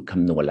เป็นสูตรค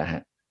ำนวณแล้วฮ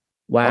ะ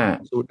ว่า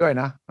สูตรด้วย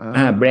นะ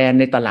แบรนด์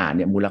ในตลาดเ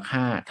นี่ยมูล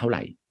ค่าเท่าไห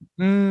ร่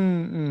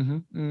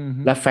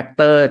และแฟกเ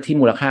ตอร์ที่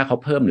มูลค่าเขา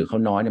เพิ่มหรือเขา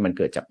น้อยเนี่ยมันเ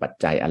กิดจากปัจ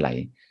จัยอะไร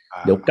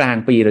เดี๋ยวกลาง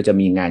ปีเราจะ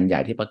มีงานใหญ่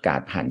ที่ประกาศ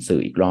ผ่านสื่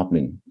ออีกรอบห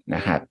นึ่งน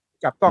ะครับ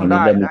จับต้องไ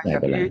ด้นะ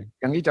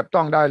อย่างนี้จับต้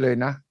องได้เลย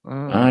นะ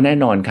แน่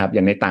นอนครับอ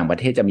ย่างในต่างประ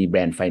เทศจะมีแบร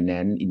นด์ไฟแน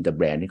นซ์อินเตอร์แ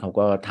บรนด์ที่เขา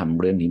ก็ทำ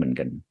เรื่องนี้เหมือน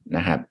กันน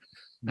ะครับ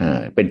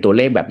เป็นตัวเ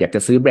ลขแบบอยากจ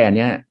ะซื้อแบรนด์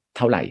เนี้ยเ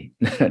ท่าไหร่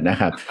นะ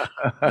ครับ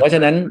เพราะฉ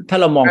ะนั้นถ้า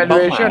เรามองเป้า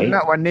หมาย ณ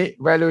วันนี้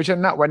valuation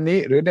ณวันนี้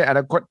หรือในอน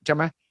าคตใช่ไ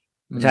หม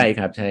ใช่ค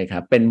รั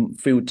บเป็น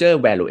future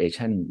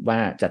valuation ว่า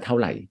จะเท่า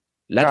ไหร่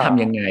และท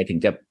ำยังไงถึง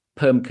จะเ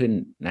พิ่มขึ้น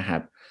นะครั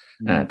บ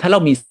ถ้าเรา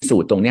มีสู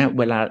ตรตรงเนี้ย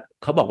เวลา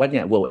เขาบอกว่าเ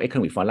นี่ย World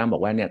Economic Forum บอ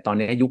กว่าเนี่ยตอน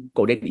นี้ยุค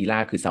Golden Era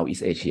คือ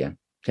Southeast Asia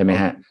ใช่ไหม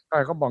ฮะใช่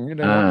เขาบอกนี่เ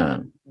ลย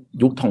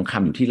ยุคทองค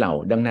ำอยู่ที่เรา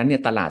ดังนั้นเนี่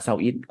ยตลาด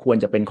Southeast ควร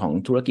จะเป็นของ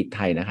ธุรกิจไ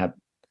ทยนะครับ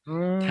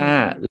ถ้า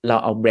เรา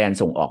เอาแบรนด์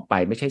ส่งออกไป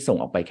ไม่ใช่ส่ง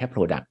ออกไปแค่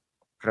Product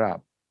ครับ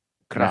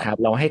นะครับ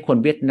เราให้คน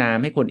เวียดนาม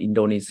ให้คนอินโ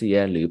ดนีเซีย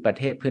หรือประเ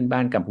ทศเพื่อนบ้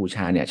านกัมพูช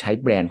าเนี่ยใช้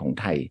แบรนด์ของ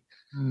ไทย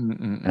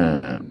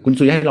คุณ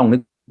สุยให้ลองนึ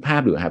กภา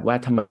พดูครับว่า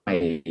ทำไม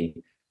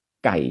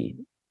ไ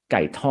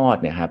ก่ทอด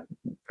เนี่ยครับ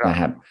นะ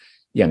ครับ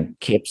อย่าง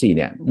KFC เ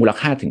นี่ยมูล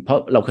ค่าถึงเพราะ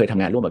เราเคยท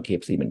ำงานร่วมกับ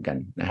KFC เหมือนกัน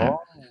นะครับ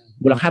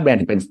มูลค่าแบรนด์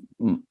ถึงเป็น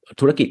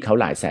ธุรกิจเขา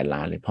หลายแสนล้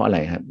านเลยเพราะอะไร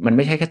ครับมันไ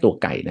ม่ใช่แค่ตัว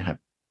ไก่นะครับ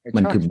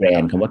มันคือแบร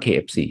นด์คำว่า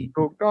KFC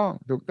ถูกต้อ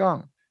ง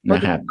น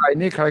ะครับไก่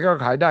นี่ใครก็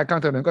ขายได้ข้า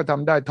งถนนก็ท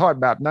ำได้ทอด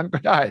แบบนั้นก็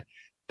ได้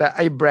แต่ไ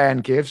อ้แบรน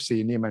ด์ KFC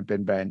นี่มันเป็น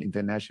แบรนด์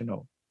international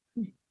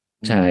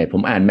ใช่ผ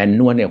มอ่านแมน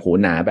นวลเนี่ยโห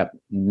หนาแบบ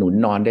หนุน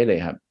นอนได้เลย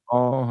ครับ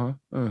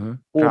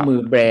คู่มือ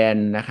แบรน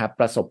ด์นะครับ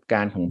ประสบก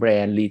ารณ์ของแบร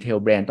นด์รีเทล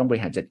แบรนด์ต้องบ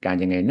ริหารจัดการ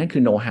ยังไงนั่นคื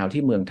อโน้ตฮาว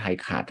ที่เมืองไทย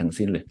ขาดทั้ง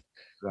สิ้นเลย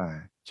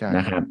ใช่น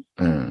ะครับ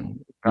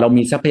เรา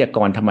มีทรัพยาก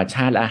รธรรมช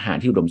าติและอาหาร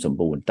ที่อุดมสม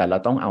บูรณ์แต่เรา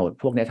ต้องเอา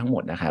พวกนี้ทั้งหม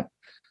ดนะครับ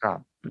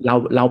เ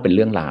ล่าเป็นเ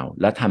รื่องราว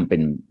แล้วทำเป็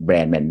นแบร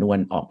นด์แมนนวล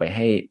ออกไปใ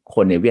ห้ค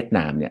นในเวียดน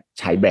ามเนี่ย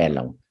ใช้แบรนด์เ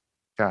รา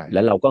แ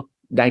ล้วเราก็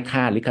ได้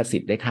ค่าลิขสิ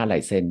ทธิ์ได้ค่าไล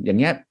เซนส์อย่าง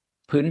เงี้ย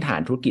พื้นฐา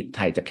นธุรกิจไท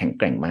ยจะแข็ง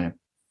แกร่งมาก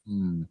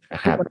น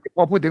ะครับพ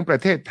อพูดถึงประ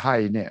เทศไทย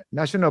เนี่ย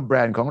national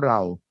brand ของเรา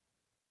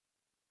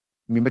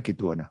มีไม่กี่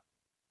ตัวนะ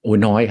โอ้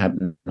น้อยครับ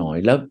น้อย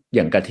แล้วอ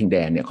ย่างกระทิงแด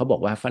งเนี่ยเขาบอ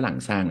กว่าฝรั่ง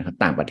สร้างนะครับ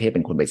ต่างประเทศเ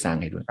ป็นคนไปสร้าง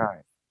ให้ด้วย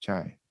ใช่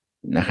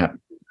นะครับ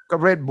ก็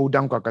Red Bull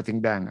ดังกว่ากระทิง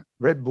แดง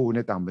Red Bull ใน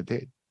ต่างประเท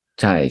ศ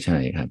ใช่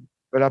ครับ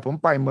เวลาผม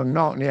ไปเมือง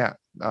นอกเนี่ย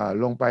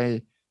ลงไป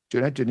จุด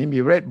นั้นจุดนี้มี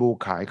Red Bull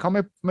ขายเขา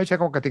ไม่ใช่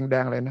กระทิงแด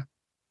งเลยนะ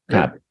ค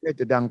รับ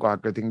จะดังกว่า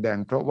กระทิงแดง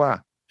เพราะว่า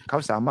เขา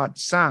สามารถ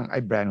สร้างไอ้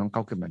แบรนด์ของเข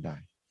าขึ้นมาได้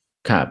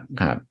ครับ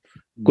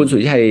คุณสุท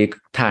ธิชัย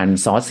ทาน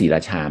ซอสศรีร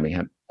าชาไหมค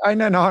รับ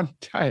แน่นอน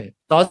ใช่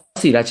ซอส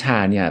ศรีราชา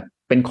เนี่ย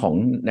เป็นของ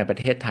ในประ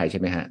เทศไทยใช่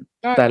ไหมฮะ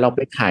แต่เราไป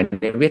ขาย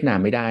ในเวียดนาม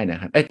ไม่ได้นะ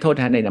ครับโทษ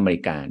นะในอเมริ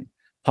กา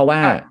เพราะว่า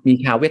มี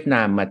ชาวเวียดน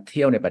ามมาเ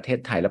ที่ยวในประเทศ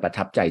ไทยแล้วประ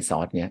ทับใจซอ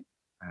สเนี้ย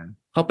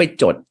เขาไป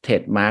จดเทร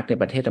ดมาร์กใน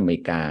ประเทศอเม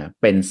ริกา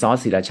เป็นซอส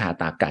ศรีราชา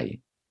ตาไก่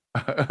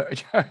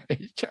ใ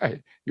ช่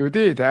อยู่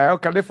ที่แถว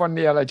แคลิฟอร์เ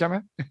นียอะไรใช่ไหม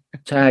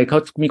ใช่เขา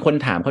มีคน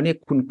ถามเขาเนี่ย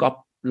คุณก๊อป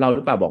เราห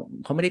รือเปล่าบอก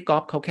เขาไม่ได้ก๊อ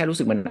ปเขาแค่รู้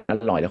สึกมันอ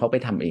ร่อยแล้วเขาไป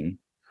ทำเอง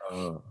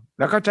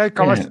แล้วก็ใช้ค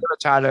ำว่าศรีรา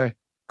ชาเลย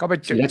ก็ไป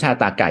ศรีราชา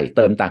ตาไก่เ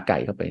ติมตาไก่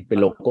เข้าไปเป็น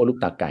โลโก้ลูก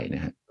ตาไก่น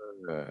ะฮะ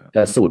แ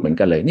ต่สูตรเหมือน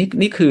กันเลย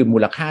นี่คือมู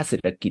ลค่าเศร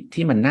ษฐกิจ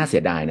ที่มันน่าเสี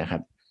ยดายนะครั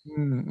บ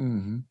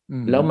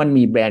แล้วมัน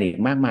มีแบรนด์อีก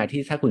มากมาย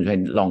ที่ถ้าคุณเคย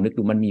ลองนึก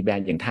ดูมันมีแบรน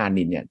ด์อย่างทา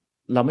นินเนี่ย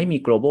เราไม่มี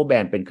global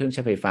brand เป็นเครื่องใ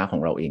ช้ไฟฟ้าขอ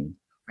งเราเอง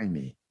ไม่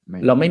มี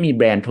เราไม่มีแ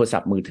บรนด์โทรศั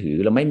พท์มือถือ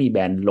เราไม่มีแบ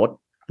รนด์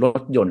ร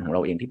ถยนต์ของเร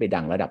าเองที่ไปดั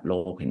งระดับโล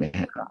กเห็นไหม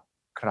ฮะ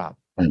ครับ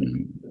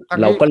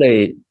เราก็เลย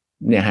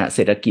เนี่ยฮะเศ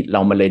รษฐกิจเร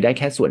ามันเลยได้แ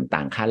ค่ส่วนต่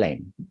างค่าแรง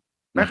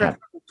นะครับ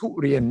ทุ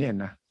เรียนเนี่ย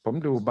นะผม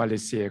ดูมาเล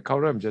เซียเขา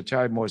เริ่มจะใช้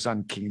โมซัน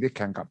คิงที่แ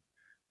ข่งกับ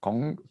ของ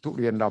ทุ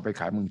เรียนเราไป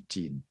ขายเมือง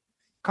จีน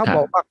เขาบ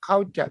อกว่าเขา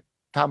จะ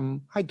ท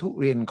ำให้ทุ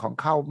เรียนของ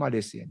เขามาเล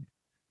เซีย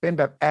เป็น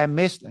แบบแอร์เม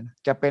สเลยนะ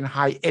จะเป็นไฮ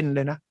เอ็นเล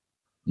ยนะ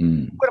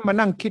ก็มา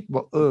นั่งคิด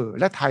ว่า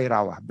และไทยเร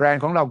าแบรน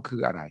ด์ของเราคื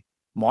ออะไร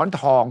หมอน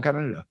ทองแค่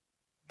นั้นเหรอ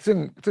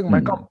ซึ่งมั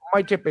นก็ไ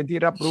ม่ใช่เป็นที่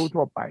รับรู้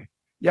ทั่วไป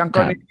อย่างก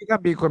รณีที่ถ้า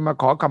มีคนมา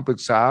ขอคำปรึก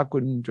ษาคุ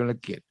ณจุล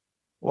เกียรติ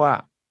ว่า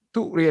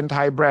ทุเรียนไท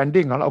ยแบรน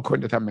ดิ้งของเราควร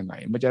จะทำยังไง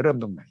มันจะเริ่ม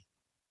ตรงไหน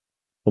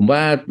ผมว่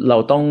าเรา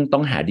ต้อ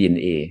งหา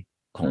DNA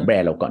ของแบร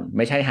นด์เราก่อนไ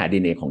ม่ใช่หา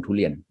DNA ของทุเ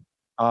รียน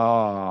อ๋อ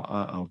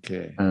โอเค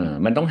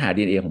มันต้องหา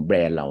DNA ของแบร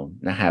นด์เรา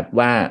นะครับ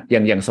ว่าอ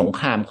ย่างสง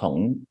ครามของ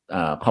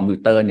คอมพิว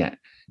เตอร์เนี่ย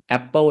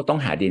Apple ต้อง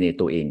หา DNA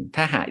ตัวเอง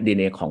ถ้าหา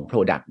DNA ของ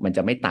Product มันจ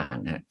ะไม่ต่าง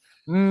ฮะ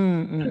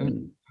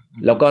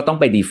แล้วก็ต้อง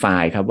ไป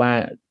define ครับว่า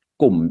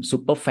กลุ่มซู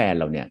เปอร์แฟน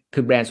เราเนี่ยคื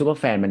อแบรนด์ซูเปอร์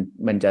แฟน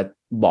มันจะ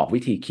บอกวิ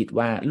ธีคิด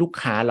ว่าลูก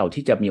ค้าเรา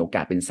ที่จะมีโอก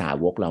าสเป็นสา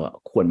วกเรา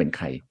ควรเป็นใ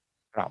คร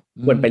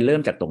ควรไปเริ่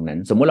มจากตรงนั้น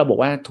สมมุติเราบอก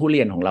ว่าทุเ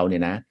รียนของเราเนี่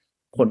ยนะ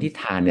คนที่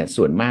ทานเนี่ย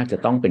ส่วนมากจะ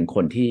ต้องเป็นค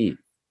นที่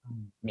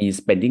มี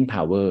spending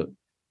power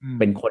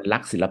เป็นคนรั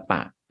กศิลปะ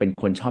เป็น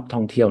คนชอบท่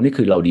องเที่ยวนี่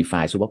คือเรา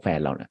define ซูเปอร์แฟน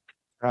เรานะ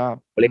ครับ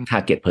เรียก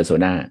target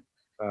persona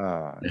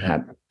นะครั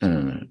บ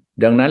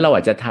ดังนั้นเราอ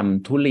าจจะท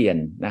ำทุเรียน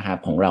นะครับ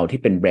ของเราที่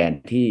เป็นแบรน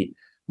ด์ที่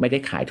ไม่ได้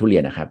ขายทุเรี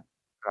ยนนะครับ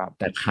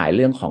แต่ขายเ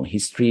รื่องของ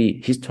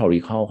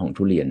historical ของ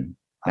ทุเรียน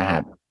นะครั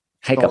บ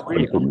ให้กับค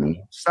นกลุ่มนี้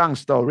สร้าง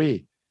สตอรี่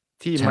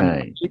ที่มัน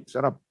คิดส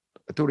ำหรับ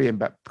ทุเรียน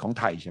แบบของ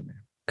ไทยใช่ไหม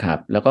ครับ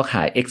แล้วก็ข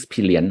าย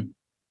experience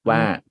ว่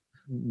า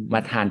ม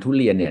าทานทุ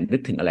เรียนเนี่ยนึ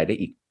กถึงอะไรได้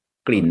อีก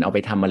กลิ่นเอาไป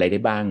ทำอะไรได้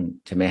บ้าง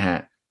ใช่ไหมฮะ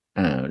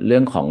เรื่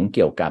องของเ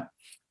กี่ยวกับ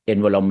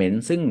environment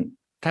ซึ่ง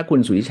ถ้าคุณ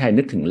สุทธิชัย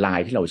นึกถึงไล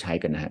น์ที่เราใช้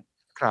กันนะฮะ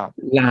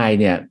ไลน์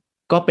เนี่ย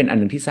ก็เป็นอัน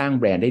นึงที่สร้าง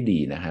แบรนด์ได้ดี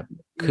นะครับ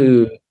คือ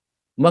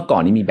เมื่อก่อ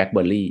นนี้มี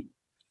BlackBerry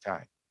ใช่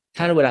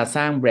ถ้าเวลาส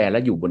ร้างแบรนด์แล้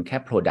วอยู่บนแค่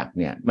Product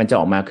เนี่ยมันจะ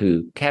ออกมาคือ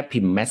แค่พิ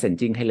มพ์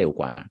Messaging ให้เร็ว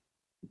กว่า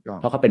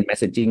เพราะเขาเป็น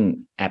Messaging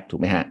App ถูก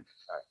ไหมฮะ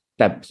แ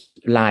ต่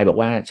Line บอก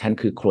ว่าฉัน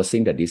คือ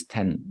Closing the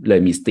Distance เลย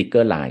มีสติ๊กเก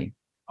อร์ Line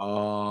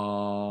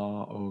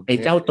ไอ้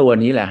เจ้าตัว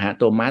นี้แหละฮะ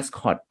ตัวมาส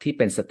คอตที่เ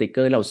ป็นสติ๊กเก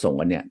อร์เราส่ง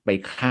กันเนี่ยไป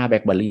ฆ่า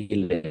BlackBerry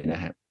เลยน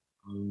ะฮะ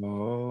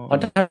เพราะ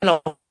ถ้าเรา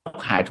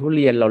ขายทุเ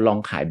รียนเราลอง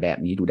ขายแบบ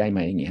นี้ดูได้ไหม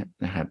อย่างเงี้ย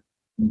นะครับ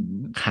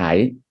ขาย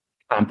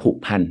ความผูก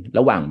พันร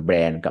ะหว่างแบร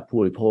นด์กับผู้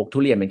บริโภคทุ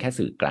เรียนเป็นแค่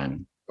สื่อกลาง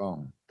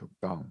ถูก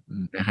ต้อง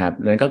นะครับ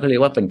นั่นก็เรีย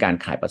กว่าเป็นการ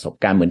ขายประสบ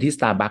การณ์เหมือนที่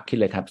Starbucks คิด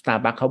เลยครับ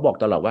Starbucks เขาบอก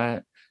ตลอดว่า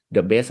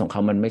the best ของเข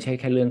ามันไม่ใช่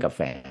แค่เรื่องกาแ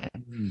ฟ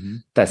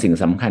แต่สิ่ง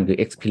สำคัญคื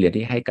อ experience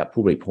ที่ให้กับ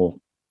ผู้บริโภค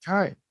ใ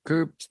ช่คื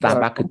อ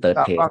Starbucks คือ third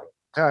place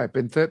ใช่เ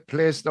ป็น third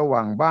place ระหว่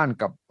างบ้าน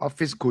กับออฟ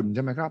ฟิศคุณใ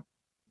ช่ไหมครับ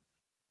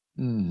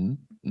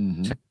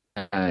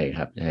ใช่ค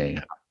รับใช่ค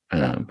รับ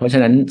เพราะฉะ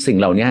นั้นสิ่ง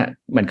เหล่านี้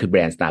มันคือแบร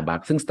นด์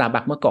Starbucks ซึ่ง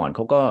Starbucks เมื่อก่อนเข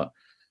าก็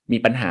มี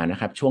ปัญหานะ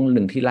ครับช่วงห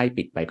นึ่งที่ไล่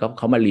ปิดไปก็เ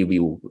ขามารีวิ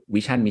ว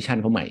วิชั่นมิชชั่น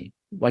เขาใหม่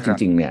ว่าจ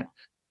ริงๆเนี่ย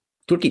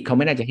ธุรกิจเขาไ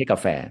ม่น่าจะให้กา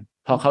แฟ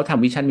พอเขาท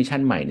ำวิชั่นมิชชั่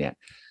นใหม่เนี่ย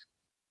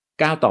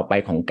ก้าวต่อไป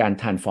ของการ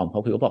ทรานส์ฟอร์มเข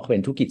าคือเขาบอกเขาเป็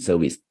นธุรกิจเซอร์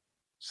วิส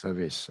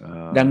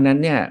ดังนั้น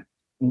เนี่ย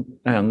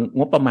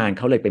งบประมาณเ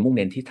ขาเลยไปมุ่งเ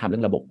น้นที่ทำเรื่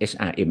องระบบ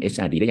HRM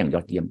HRD ได้อย่างย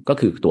อดเยี่ยมก็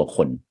คือตัวค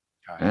น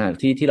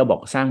ที่เราบอ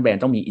กสร้างแบรน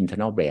ด์ต้องมี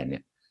internal brand เนี่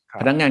ย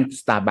พนักงาน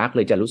Starbucks เ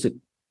ลยจะรู้สึก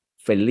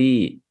เฟรนลี่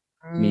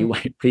มีไหว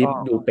พริบ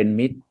ดูเป็น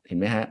มิตรเห็น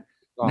ไหมฮะ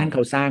นั่นเข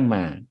าสร้างม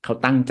าเขา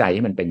ตั้งใจใ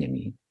ห้มันเป็นอย่าง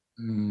นี้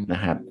น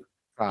ะครับ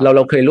เร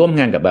าเคยร่วม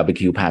งานกับบาร์บี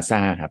คิวพาซ่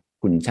าครับ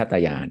คุณชาต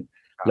ยาน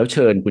แล้วเ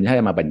ชิญคุณชาติ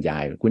มาบรรยา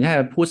ยคุณชาติ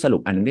พูดสรุ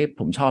ปอันนึงที่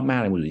ผมชอบมาก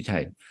เลยคุณสุทธิชั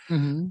ย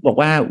บอก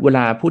ว่าเวล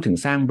าพูดถึง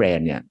สร้างแบรน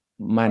ด์เนี่ย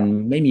มัน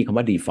ไม่มีคำ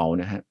ว่า default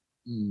นะฮะ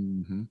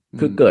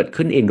คือเกิด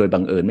ขึ้นเองโดยบั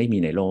งเอิญไม่มี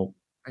ในโลก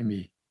ไม่มี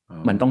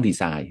มันต้องดี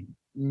ไซน์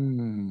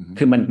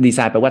คือมันดีไซ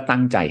น์แปลว่าตั้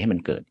งใจให้มัน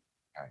เกิด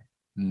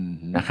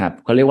นะครับ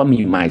เขาเรียกว่ามี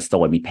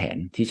milestone มีแผน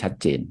ที่ชัด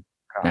เจน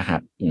นะครั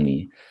บตรงนี้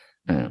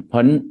เพรา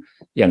ะ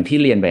อย่างที่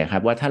เรียนไปครั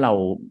บว่าถ้าเรา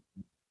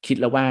คิด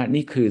แล้วว่า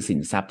นี่คือสิ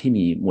นทรัพย์ที่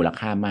มีมูล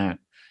ค่ามาก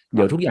เ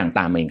ดี๋ยวทุกอย่าง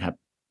ตามเองครับ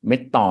เม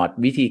ธอด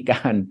วิธีก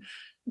าร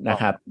นะ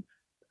ครับ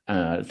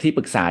ที่ป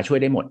รึกษาช่วย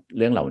ได้หมดเ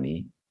รื่องเหล่านี้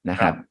นะ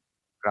ครับ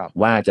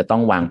ว่าจะต้อ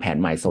งวางแผน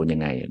milestone ยั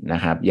งไงน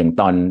ะครับอย่าง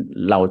ตอน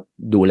เรา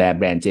ดูแลแ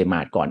บรนด์เจมา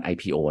ร์ทก่อน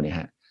IPO เนี่ย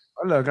ฮะ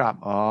เลยครับ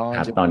ค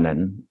รับตอนนั้น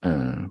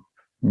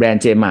แบรน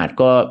ด์เจมาร์ท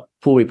ก็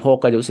ผู้บริโภค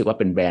ก็รู้สึกว่า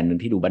เป็นแบรนด์หนึ่ง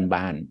ที่ดู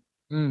บ้าน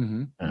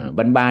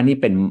ๆบ้านๆนี่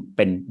เ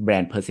ป็นแบร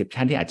นด์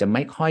perception ที่อาจจะไ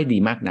ม่ค่อยดี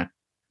มากนัก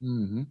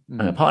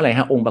เพราะอะไรฮ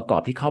ะองค์ประกอ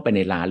บที่เข้าไปใน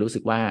ร้านรู้สึ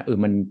กว่า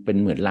มันเป็น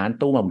เหมือนร้าน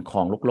ตู้มันคล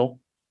องลก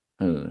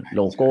ๆโ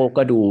ลโก้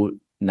ก็ดู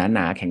หน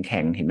าๆแ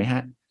ข็งๆเห็นไหมฮ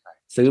ะ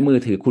ซื้อมือ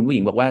ถือคุณผู้ห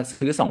ญิงบอกว่า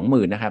ซื้อ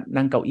 20,000 นะครับ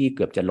นั่งเก้าอี้เ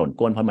กือบจะหล่น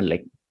ก้นเพราะมันเล็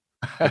ก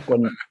ก้น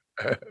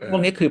พว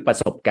กนี้คือประ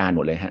สบการณ์ห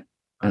มดเลยฮะ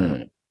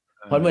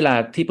เพราะเวลา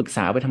ที่ปรึกษ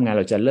าไปทำงานเ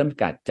ราจะเริ่ม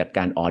จัดก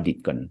ารออดิต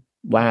ก่อน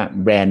ว่า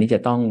แบรนด์นี้จะ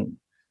ต้อง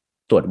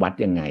ตรวจวัด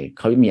ยังไงเ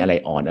ขามีอะไร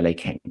อ่อนอะไร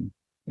แข็ง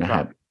นะค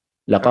รับ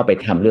แล้วก็ไป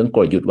ทำเรื่องก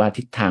ลยุทธ์ว่า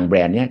ทิศทางแบร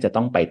นด์เนี้ยจะ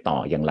ต้องไปต่อ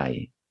อย่างไร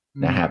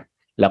นะครับ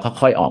แล้วก็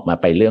ค่อยออกมา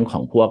ไปเรื่องข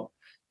องพวก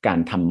การ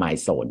ทำไม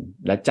ล์โซน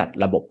และจัด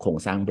ระบบโครง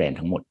สร้างแบรนด์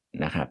ทั้งหมด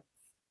นะครับ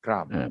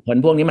เพราะ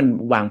พวกนี้มัน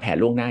วางแผน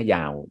ล่วงหน้าย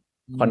าว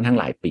ค่อนข้าง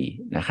หลายปี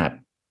นะครับ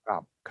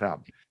ครับ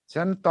ฉะ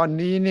นั้นตอน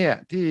นี้เนี่ย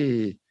ที่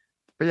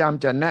พยายาม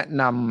จะแนะ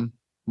น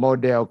ำโม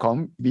เดลของ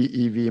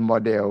BEV โม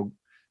เดล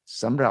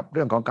สำหรับเ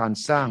รื่องของการ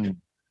สร้าง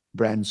แบ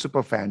รนด์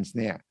Superfans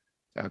เนี่ย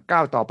ก้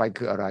าวต่อไป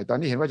คืออะไรตอน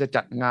นี้เห็นว่าจะ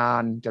จัดงา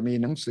นจะมี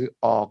หนังสือ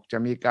ออกจะ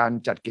มีการ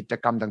จัดกิจ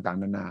กรรมต่าง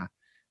ๆนานา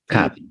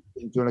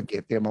ที่ธุรกิจ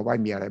เตรียมมาไว้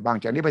มีอะไรบ้าง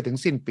จากนี้ไปถึง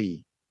สิ้นปี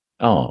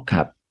ค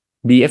รับ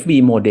BFV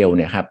โมเดลเ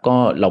นี่ยครับก็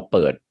เรา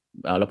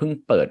เพิ่ง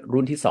เปิด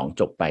รุ่นที่2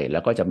จบไปแล้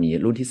วก็จะมี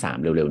รุ่นที่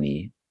3เร็วๆนี้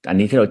อัน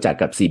นี้ที่เราจัด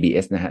กับ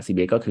CBS นะฮะ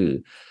CBS ก็คือ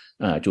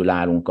จุฬา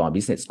ลงกรณ์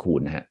Business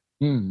School นะฮะ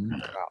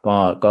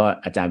ก็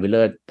อาจารย์วิเล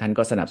อร์ท่าน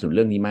ก็สนับสนุนเ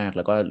รื่องนี้มากแ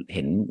ล้วก็เ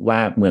ห็นว่า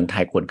เมืองไท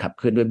ยควรขับเ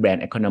คลื่อนด้วยแบรน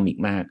ด์อีโคโนมิก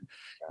มาก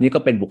นี่ก็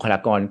เป็นบุคลา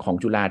กรของ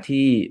จุฬา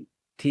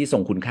ที่ทร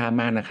งคุณค่า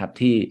มากนะครับ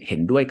ที่เห็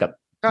นด้วยกับ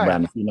แบรน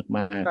ด์ที่ม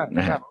ากๆน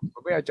ะครับ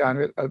อาจารย์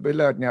วิเ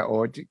ลอร์เนี่ยโอ้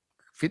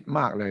ฟิตม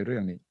ากเลยเรื่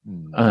องนี้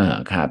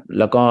ครับ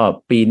แล้วก็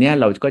ปีนี้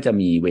เราก็จะ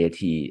มีเว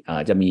ที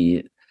จะมี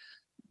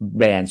แ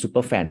บรนด์ซูเปอ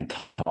ร์แฟน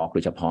ทอล์กโด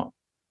ยเฉพาะ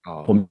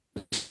ผม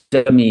จ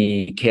ะมี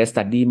เคสส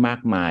ตัดดี้มา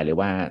กมายเลย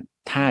ว่า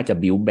ถ้าจะ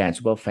บิวแบรนด์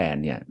ซูเปอร์แฟน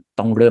เนี่ย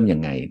ต้องเริ่มยั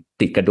งไง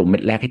ติดกระดุมเม็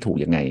ดแรกให้ถูก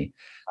ยังไง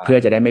เพื่อ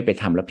จะได้ไม่ไป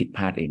ทำแล้วผิดพ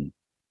ลาดเอง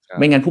ไ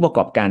ม่งั้นผู้ประก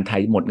อบการไท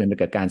ยหมดเงินไป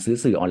กับการซื้อ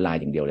สื่อออนไล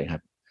น์อย่างเดียวเลยครั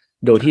บ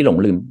โดยที่หลง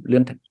ลืมเรื่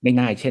อง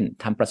ง่ายๆเช่น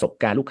ทำประสบ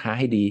การณ์ลูกค้า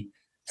ให้ดี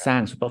สร้า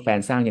งซูเปอร์แฟน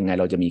สร้างยังไง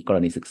เราจะมีกร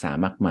ณีศึกษา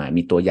มากมาย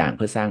มีตัวอย่างเ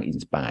พื่อสร้างอิน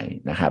สปาย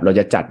นะครับเรา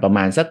จะจัดประม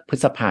าณสักพฤ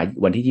ษภาคม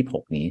วันที่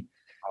26นี้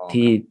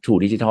ที่ True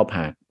Digital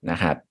Park นะ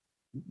ครับ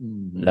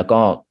แล้วก็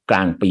กล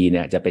างปีเ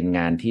นี่ยจะเป็นง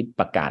านที่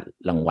ประกาศ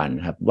รางวัล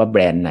ครับว่าแบ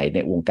รนด์ไหนใน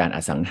วงการอ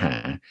สังหา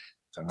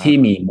ที่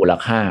มีมูล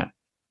ค่า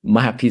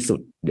มากที่สุด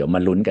เดี๋ยวมา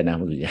ลุ้นกันนะ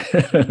คุณสุริยะ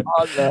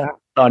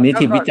ตอนนี้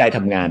ทีมวิจัยท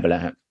ำงานไปแล้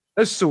วครับแ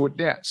ล้วสูตร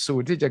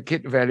ที่จะคิด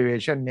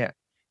valuation เนี่ย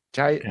ใ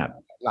ช้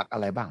หลักอะ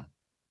ไรบ้าง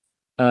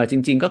จ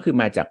ริงๆก็คือ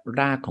มาจาก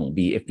รากของ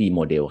BFV โ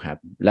มเดลครับ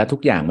และทุ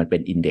กอย่างมันเป็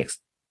น index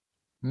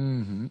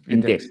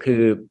index คื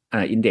อ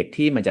index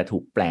ที่มันจะถู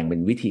กแปลงเป็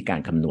นวิธีการ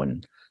คำนวณ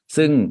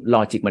ซึ่งล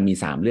อจิกมันมี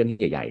3เรื่อง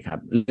ใหญ่ๆครับ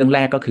เรื่องแร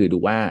กก็คือดู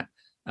ว่า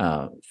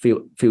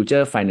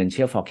future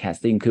financial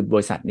forecasting คือบ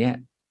ริษัทเนี้ย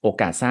โอ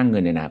กาสสร้างเงิ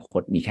นในอนาค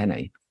ตมีแค่ไหน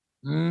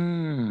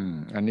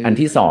อัน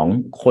ที่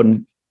2คน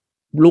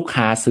ลูก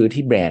ค้าซื้อ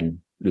ที่แบรนด์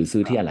หรือซื้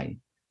อที่อะไร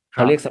เข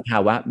าเรียกสภา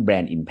วะ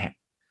brand impact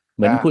เห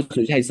มือนคุณ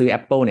สุชัยซื้อ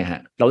Apple เนี่ยฮ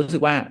ะเรารู้สึ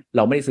กว่าเร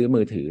าไม่ได้ซื้อ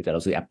มือถือแต่เรา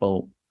ซื้อ Apple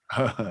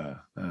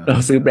เรา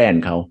ซื้อแบรน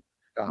ด์เขา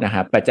นะค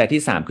รับปัจจัย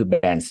ที่3คือแบ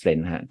รนด์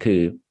strength ฮะคือ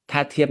ถ้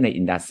าเทียบใน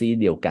อินดัสทรี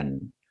เดียวกัน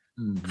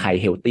ใคร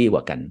เฮลตี้ก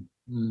ว่ากัน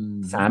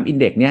3อิน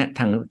เด็กซ์เนี้ยท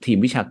างทีม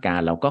วิชาการ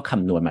เราก็ค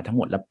ำนวณมาทั้งห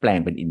มดแล้วแปลง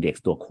เป็นอินเด็ก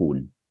ซ์ตัวคูณ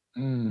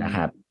นะค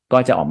รับก็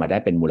จะออกมาได้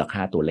เป็นมูลค่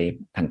าตัวเลข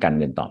ทางการ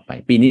เงินต่อไป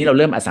ปีนี้เรา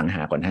เริ่มอสังห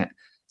าก่อนฮะ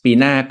ปี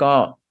หน้า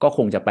ก็ค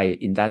งจะไป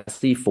อินดัส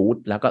ทรีฟู้ด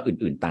แล้วก็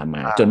อื่นๆตามม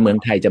าจนเมือง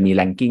ไทยจะมีแ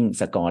รงกิ้ง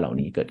สกอร์เหล่า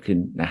นี้เกิดขึ้น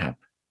นะครับ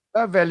แ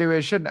ล้ว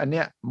valuation อันเ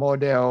นี้ยโม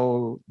เดล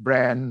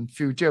brand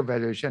future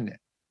valuation เนี่ย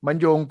มัน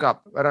โยงกับ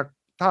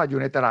ถ้าอยู่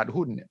ในตลาด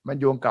หุ้นเนี่ยมัน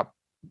โยงกับ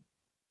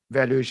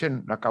valuation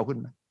ราคาหุ้น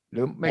ไหมห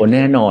รือไม่แ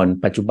น่นอน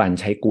ปัจจุบัน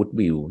ใช้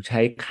Goodwill ใช้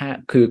ค่า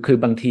คือ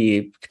บางที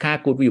ค่า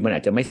Goodwill มันอ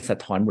าจจะไม่สะ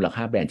ท้อนมูล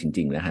ค่าแบรนด์จ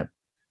ริงๆนะครับ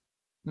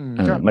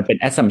มันเป็น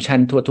assumption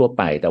ทั่วๆ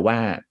ไปแต่ว่า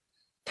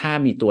ถ้า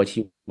มีตัว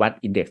ชี้วัด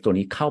index ตัว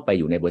นี้เข้าไป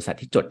อยู่ในบริษัท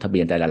ที่จดทะเบี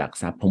ยนในหลัก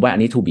ทรัพย์ผมว่าอัน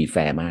นี้ to be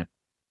fair มาก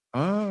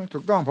ถู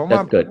กต้องผมว่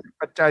าเกิด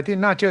ปัจจัยที่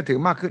น่าเชื่อถือ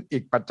มากขึ้นอี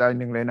กปัจจัย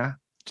หนึ่งเลยนะ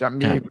จะ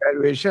มี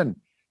valuation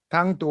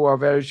ทั้งตัว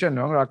valuation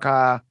ของราคา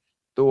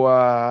ตัว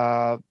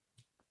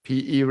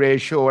PE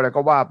ratio อะไร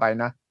ก็ว่าไป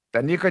นะแต่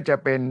นี้ก็จะ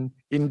เป็น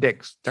index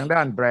ทางด้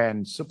านแบรน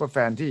ด์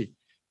Superfan ที่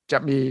จะ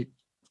มี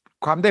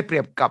ความได้เปรี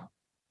ยบกับ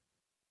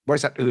บริ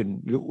ษัทอื่น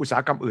หรืออุตสา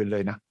หกรรมอื่นเล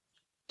ยนะ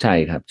ใช่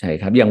ครับ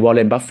อย่างวอร์เร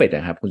น บัฟเฟตต์น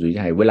ะครับคุณสุริ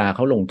ชัยเวลาเข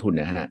าลงทุน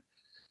นะฮะ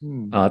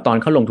ตอน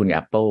เขาลงทุน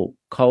Apple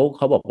เ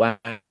ขาบอกว่า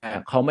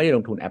เขาไม่ได้ล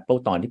งทุน Apple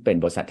ตอนที่เป็น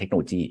บริษัทเทคโนโ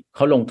ลยีเข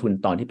าลงทุน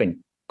ตอนที่เป็น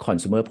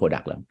consumer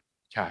product แล้ว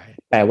ใช่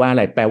แปลว่าอะไ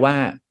รแปลว่า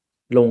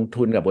ลง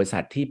ทุนกับบริษั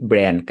ทที่แบร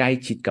นด์ใกล้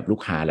ชิดกับลู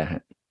กค้าแล้วฮ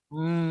ะ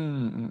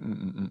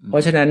เพร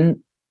าะฉะนั้น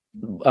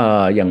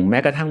อย่างแม้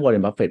กระทั่งวอร์เร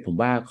น บัฟเฟตต์ผม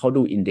ว่าเขา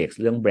ดูอินเด็กซ์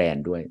เรื่องแบรน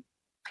ด์ด้วย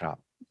ครับ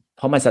เ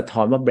พราะมันสะท้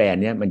อนว่าแบรน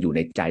ด์เนี้ยมันอยู่ใน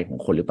ใจของ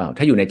คนหรือเปล่า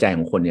ถ้าอยู่ในใจข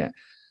องคนเนี่ย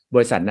บ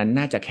ริษัทนั้น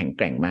น่าจะแข็งแ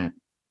กร่งมาก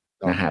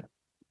นะครับ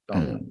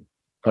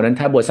เพราะฉะนั้น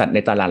ถ้าบริษัทใน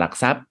ตลาดหลัก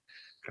ทรัพย์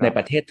ในป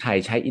ระเทศไทย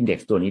ใช้อินเด็ก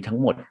ซ์ตัวนี้ทั้ง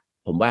หมด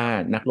ผมว่า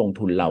นักลง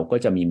ทุนเราก็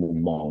จะมีมุม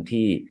มอง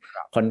ที่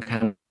ค่อนข้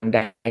างไ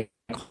ด้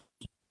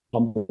ข้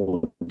อมูล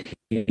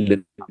ที่ลึ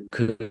ก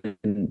ขึ้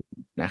น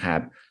นะครั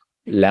บ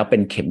แล้วเป็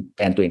นเข็มแป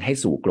ลนตัวเองให้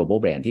สู่ global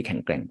brand ที่แข็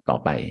งแกร่งต่อ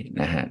ไป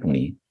นะฮะตรง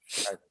นี้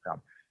ใช่ครับ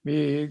มี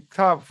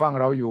ถ้าฟัง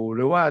เราอยู่ห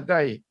รือว่าไ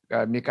ด้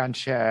มีการ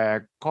แชร์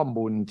ข้อ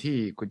มูลที่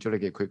คุณจุล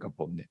เกียรติคุยกับ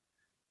ผมเนี่ย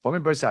ผมเ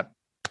ป็นบริษัท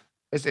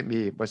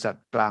SME บริษัท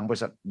กลางบริ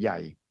ษัทใหญ่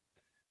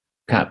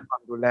ครับฟั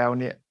งดูแล้ว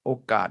เนี่ยโอ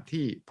กาส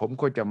ที่ผม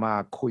ควรจะมา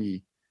คุย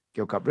เ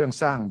กี่ยวกับเรื่อง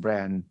สร้างแบร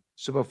นด์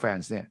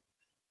Superfans เนี่ย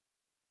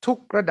ทุก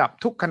ระดับ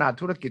ทุกขนาด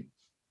ธุรกิจ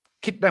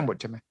คิดได้หมด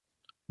ใช่ไหม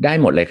ได้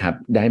หมดเลยครับ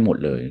ได้หมด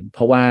เลยเพ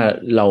ราะว่า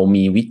เรา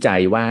มีวิจั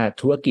ยว่า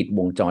ธุรกิจว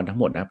งจรทั้ง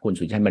หมดนะคุณ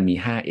สุชัยมันมี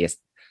5 S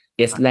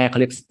S แรกเขา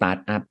เรียก Start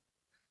Up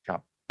ครับ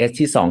S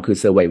ที่2คือ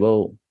Survival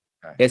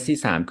S ที่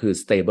3คือ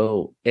Stable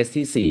S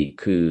ที่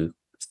4คือ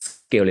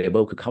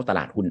Scalable คือเข้าตล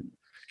าดหุ้น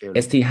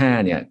S ที่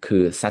5เนี่ยคื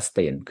อ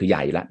Sustain คือให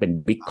ญ่ละเป็น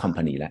Big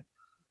Company ละ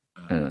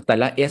แต่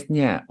ละ S เ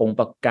นี่ยองค์ป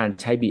ระกอบการ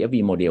ใช้ BFV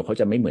โมเดลเขา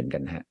จะไม่เหมือนกั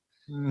นฮะ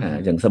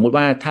อย่างสมมุติ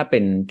ว่าถ้าเป็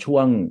นช่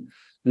วง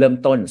เริ่ม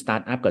ต้น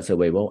Startup กับ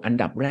Survival อัน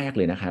ดับแรกเ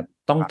ลยนะครับ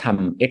ต้องท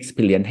ำ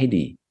Experience ให้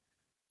ดี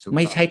ไ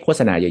ม่ใช่โฆ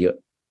ษณาเยอะ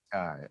ๆใ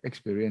ช่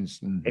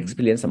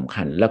Experience สำ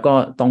คัญแล้วก็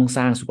ต้องส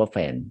ร้าง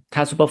Superfan ถ้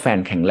า Superfan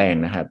แข็งแรง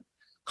นะครับ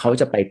เขา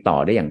จะไปต่อ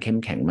ได้อย่างเข้ม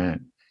แข็งมาก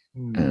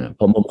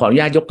ผมขออนุ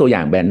ญาตยกตัวอย่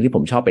างแบรนด์ที่ผ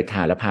มชอบไปท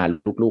านแล้วพา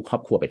ลูกๆครอ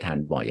บครัวไปทาน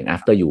บ่อยอย่าง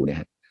After You เนี่ย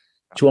ฮะ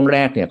ช่วงแร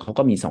กเนี่ยเขา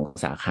ก็มี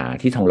2 สาขา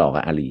ที่ทองหล่อ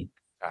กับอารี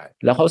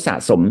แล้วเขาสะ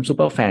สมซูเ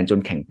ปอร์แฟนจน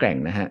แข็งแกร่ง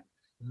นะฮะ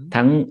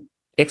ทั้ง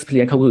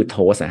experience เขาคือโท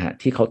สฮะ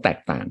ที่เขาแตก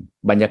ต่าง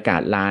บรรยากา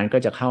ศร้านก็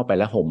จะเข้าไป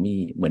แล้วผมมี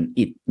เหมือน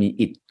มี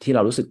อิฐที่เร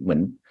ารู้สึกเหมือ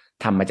น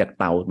ทำมาจาก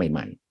เตาให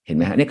ม่ๆเห็นไ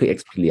หมฮะนี่คือ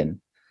experience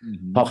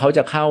พอเขาจ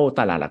ะเข้า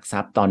ตลาดหลักทรั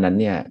พย์ตอนนั้น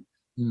เนี่ย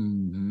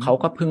เขา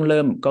ก็เพิ่งเ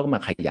ริ่มก็มา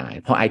ขยาย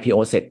พอ IPO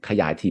เสร็จข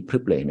ยายทีพรึ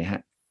บเลยไหมฮ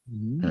ะ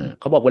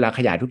เขาบอกเวลาข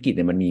ยายธุรกิจเ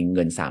นี่ยมันมีเ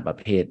งิน3 ประ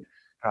เภท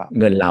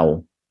เงินเรา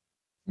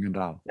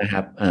นะค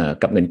รับ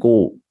กับเงินกู้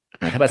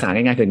ถ้าภาษา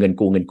ง่ายๆคือเงิน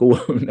กู้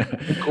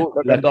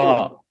แล้ว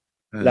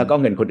ก็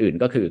เงินคนอื่น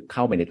ก็คือเข้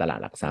าไปในตลาด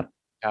หลักทรัพย์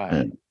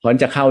เพราะ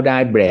จะเข้าได้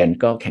แบรนด์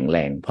ก็แข็งแร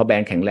งพอแบร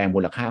นด์แข็งแรงมู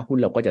ลค่าหุ้น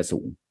เราก็จะสู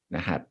งน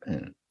ะครับ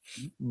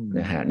น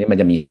ะฮะนี่มัน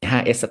จะมี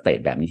5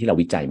 estate แบบนี้ที่เรา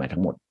วิจัยมาทั้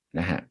งหมด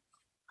นะฮะ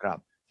ครับ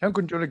ทั้ง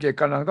คุณจุลเกียรติ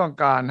กำลังต้อง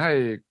การให้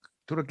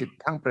ธุรกิจ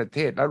ทั้งประเท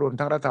ศและรวม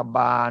ทั้งรัฐบ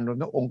าลรวม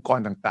ทั้งองค์กร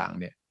ต่างๆ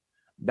เนี่ย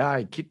ได้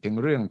คิดถึง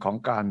เรื่องของ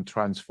การ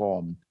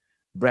transform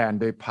แบรนด์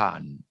โดยผ่า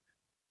น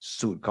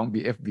สูตรของ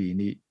BFV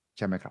นี้ใ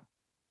ช่ไหมครับ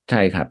ใ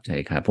ช่ครั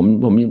บผ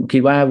มคิ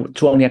ดว่า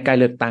ช่วงนี้ใกล้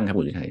เลือกตั้งครับ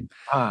คุณสุทัย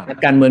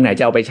การเมืองไหน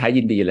จะเอาไปใช้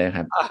ยินดีเลยค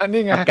รับ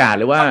ประกาศ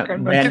หรือว่า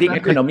branding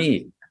economy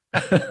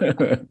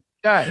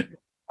ใช่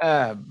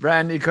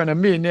brand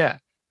economy เนี่ย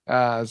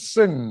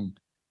ซึ่ง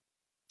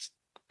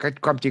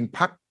ความจริงพ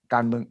รรคกา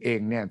รเมืองเอง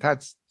เนี่ยถ้า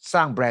ส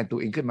ร้างแบรนด์ตัว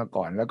เองขึ้นมา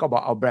ก่อนแล้วก็บอ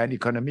กเอาแบรนด์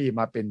economy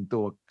มาเป็นตั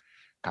ว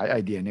ขายไอ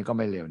เดียเนี่ยก็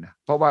ไม่เร็วนะ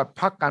เพราะว่า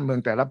พรรคการเมือง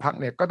แต่ละพรรค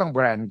เนี่ยก็ต้องแบ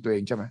รนด์ตัวเอ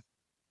งใช่ไหม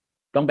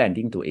ต้องแบรน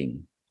ดิ้งตัวเอ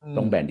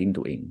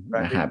ง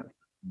นะครับ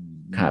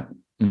ครับ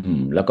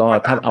แล้วก็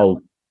ถ้าเอา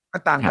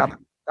ต่างกับ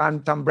การ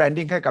ทำแบรน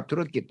ดิ้งให้กับธุ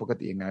รกิจปก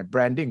ติยังไงแบ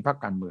รนดิ้งพรรค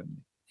การเมือง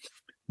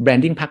แบรน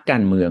ดิ้งพรรคกา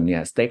รเมืองเนี่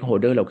ยสเต็กโฮ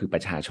เดอร์เราคือป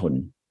ระชาชน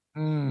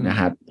นะ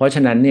ครับเพราะฉ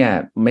ะนั้นเนี่ย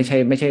ไม่ใ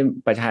ช่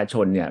ประชาช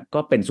นเนี่ยก็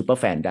เป็นซูเปอร์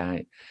แฟนได้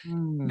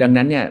ดัง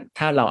นั้นเนี่ย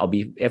ถ้าเราเอา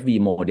BFV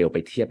โมเดลไป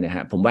เทียบนะฮ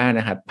ะผมว่า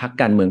นะครับพรรค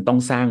การเมืองต้อง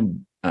สร้าง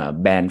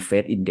แบรนด์เฟ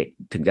สอินเด็กซ์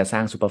ถึงจะสร้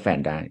างซูเปอร์แฟน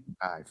ได้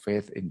เฟ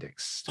สอินเด็ก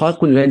ซ์เพราะ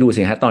คุณจะดู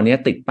สิฮะตอนนี้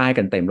ติดป้าย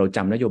กันเต็มเราจ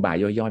ำนโยบาย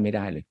ย่อยๆไม่ไ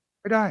ด้เลย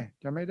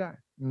จะไม่ได้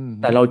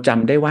แต่เราจ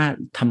ำได้ว่า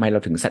ทำไมเรา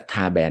ถึงศรัทธ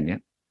าแบรนด์เนี้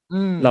ย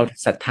เรา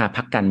ศรัทธาพ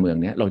รรคการเมือง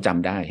เนี้ยเราจ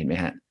ำได้เห็นไหม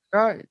ฮะใ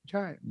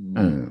ช่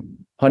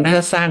เพราะถ้า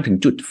สร้างถึง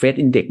จุดเฟส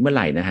อินเด็กซ์เมื่อไ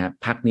หร่นะฮะ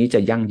พรรคนี้จะ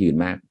ยั่งยืน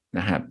มากน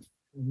ะครับ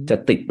จะ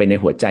ติดไปใน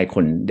หัวใจค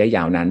นได้ย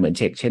าวนานเหมือน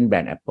เช่นแบร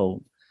นด์ Apple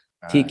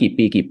ที่กี่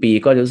ปี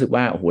ก็รู้สึก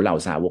ว่าโอ้โหเหล่า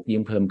สาวกยิ่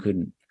งเพิ่มขึ้น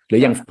หรือ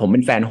อย่างผมเป็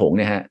นแฟนหงส์เ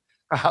นี่ยฮะ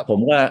ผม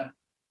ก็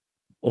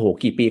โอ้โห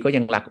กี่ปีก็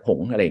ยังรักหง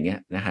ส์อะไรอย่างเงี้ย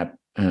นะครับ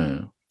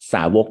ส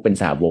าวกเป็น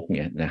สาวกเ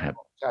นี่ยนะครับ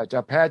จะ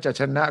แพ้จะ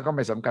ชนะก็ไ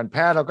ม่สำคัญแ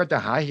พ้เราก็จะ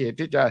หาเหตุ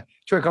ที่จะ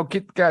ช่วยเขาคิ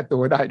ดแก้ตั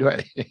วได้ด้วย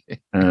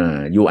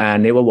you are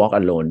never walk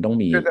alone ต้อง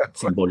มี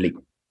symbolic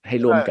ให้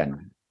ร่วมกัน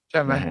ใ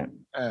ช่ไหม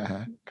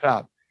ครั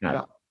บ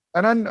ดั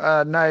งนั้น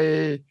ใน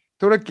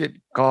ธุรกิจ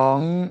ของ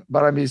บา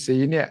รมีศรี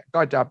เนี่ย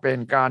ก็จะเป็น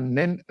การเ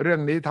น้นเรื่อ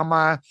งนี้ทำม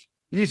า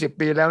20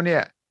 ปีแล้วเนี่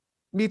ย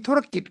มีธุร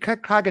กิจค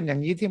ล้ายๆกันอย่า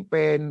งนี้ที่เ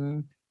ป็น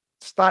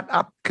สตาร์ท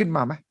อัพขึ้นม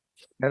าไหม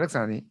ในลักษ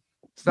ณะนี้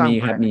มี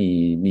ครับ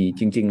มี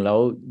จริงๆแล้ว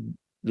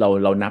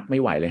เรานับไม่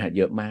ไหวเลยฮะเ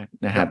ยอะมาก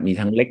นะครับมี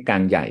ทั้งเล็กกลา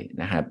งใหญ่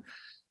นะครับ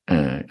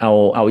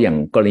เอาอย่าง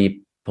กรณี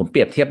ผมเป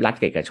รียบเทียบรัฐ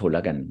กับเอกชนแ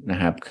ล้วกันนะ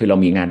ครับคือเรา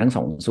มีงานทั้ง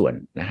2 ส่วน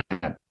นะค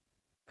รับ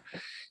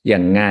อย่า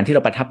งงานที่เร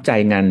าประทับใจ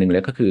งานหนึ่งเล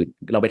ยก็คือ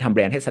เราไปทำแบ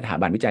รนด์ให้สถา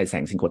บันวิจัยแส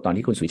งสิงโครตอน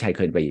ที่คุณสุวิชัยเ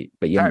คย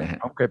ไปเยี่ยมนะฮะ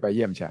ผมเคยไปเ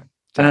ยี่ยมใช่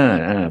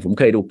ผมเ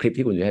คยดูคลิป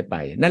ที่คุณสุวิชัยไป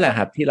นั่นแหละค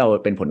รับที่เรา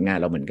เป็นผลงาน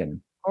เราเหมือนกัน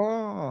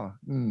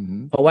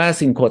เพราะว่า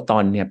ซิงโครตอ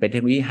นเนี่ยเป็นเท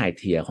คโนโลยีไฮ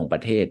เทียร์ของปร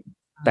ะเทศ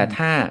แต่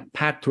ถ้าภ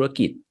าคธุร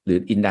กิจหรือ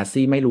อินดัสท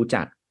รีไม่รู้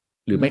จัก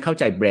หรือไม่เข้า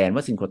ใจแบรนด์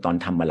ว่าซิงโครตอน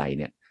ทำอะไร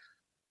เนี่ย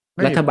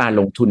รัฐบาล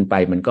ลงทุนไป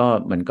มัน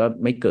ก็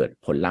ไม่เกิด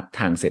ผลลัพธ์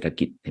ทางเศรษฐ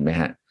กิจเห็นไหม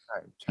ฮะ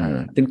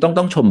จึง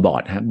ต้องชมบอ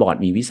ร์ดฮะบอร์ด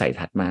มีวิสัย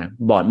ทัศน์มาก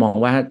บอร์ดมอง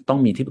ว่าต้อง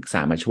มีที่ปรึกษ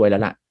ามาช่วยแล้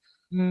วล่ะ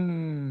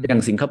อย่า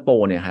งสิงคโป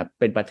ร์เนี่ยครับ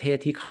เป็นประเทศ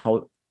ที่เขา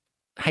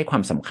ให้ควา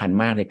มสำคัญ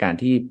มากในการ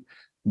ที่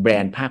แบร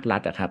นด์ภาครั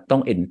ฐครับต้อ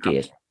ง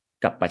engage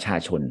กับประชา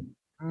ชน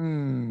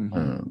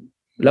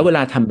แล้วเวล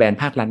าทำแบรนด์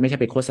ภาครัฐไม่ใช่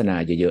ไปโฆษณา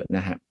เยอะๆน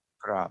ะฮะ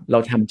เรา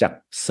ทำจาก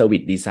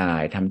service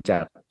design ทำจา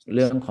กเ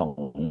รื่องของ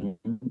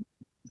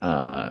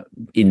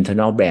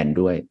internal brand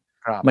ด้วย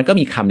มันก็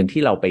มีคำหนึ่ง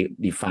ที่เราไป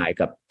define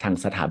กับทาง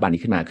สถาบัน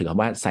นี้ขึ้นมาคือค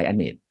ำว่า science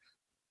made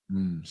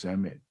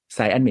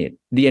science made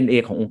DNA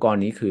ขององค์กร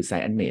นี้คือ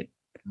science made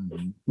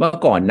เมื่อ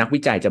ก่อนนักวิ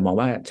จัยจะมอง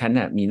ว่าฉัน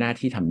น่ะมีหน้า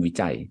ที่ทำวิ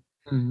จัย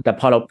แต่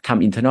พอเราท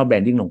ำ internal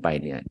branding ลงไป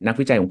เนี่ยนัก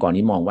วิจัยองค์กร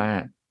นี้มองว่า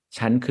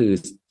ฉันคือ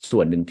ส่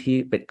วนหนึ่งที่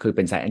เ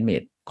ป็น science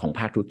made ของ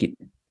ภาคธุรกิจ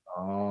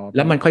แ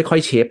ล้วมันค่อ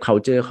ยๆเชฟ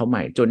culture เขาให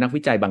ม่จนนัก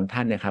วิจัยบางท่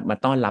านนะครับมา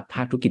ต้อนรับภ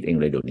าคธุรกิจเอง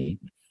เลยเดี๋ยวนี้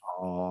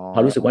เพรา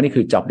ะรู้สึกว่านี่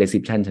คือ job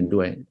description ฉัน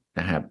ด้วย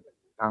นะครับ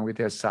ทางวิท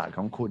ยาศาสตร์ข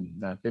องคุณ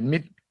นะเป็นมิ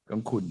ตรขอ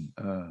งคุณ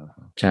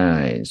ใช่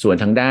ส่วน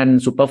ทางด้าน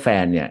ซูเปอร์แฟ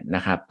นเนี่ยน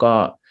ะครับก็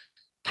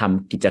ท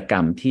ำกิจกร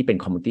รมที่เป็น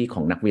คอมมูนิตี้ข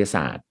องนักวิทยาศ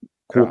าสตร์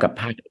คู่กับ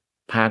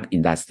ภาคอิ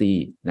นดัสทรี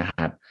นะค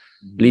รับ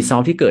รีซอ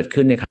ลที่เกิด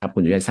ขึ้นเนี่ยครับคุ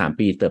ณอยู่ใน3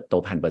 ปีเติบโต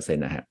 1,000% น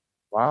ะครับ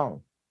ว้าว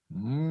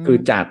คือ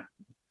จาก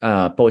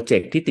โปรเจก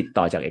ต์ที่ติด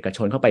ต่อจากเอกช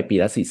นเข้าไปปี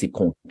ละ40 โค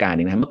รงการ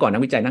นี่นะเมื่อก่อนนั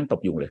กวิจัยนั่งต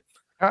บยุงเลย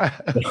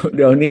เ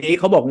ดี๋ยวนี้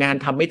เขาบอกงาน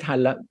ทำไม่ทัน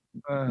แล้ว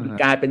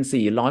กลายเป็น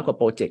400 กว่า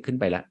โปรเจกต์ขึ้น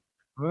ไปแล้ว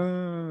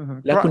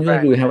แล้วคุณก็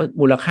ดูฮะว่า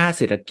มูลค่าเ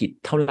ศรษฐกิจ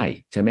เท่าไหร่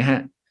ใช่ไหมฮะ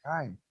ใช่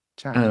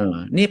ใช่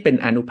นี่เป็น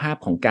อานุภาพ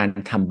ของการ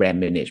ทำแบรน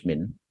ด์แมネจเมน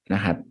ต์น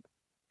ะครับ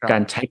กา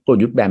รใช้กล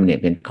ยุทธ์แบรนด์แมเนจ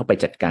เมนต์เข้าไป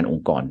จัดการอง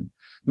ค์กร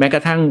แม้กร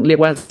ะทั่งเรียก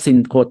ว่าซิน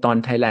โครตอน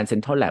Thailand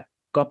Central Lab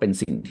ก็เป็น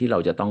สิ่งที่เรา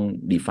จะต้อง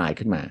define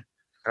ขึ้นมา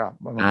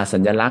สั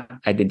ญลักษณ์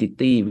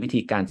identity วิ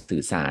ธีการสื่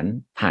อสาร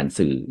ผ่าน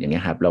สื่ออย่างเงี้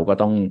ยครับเราก็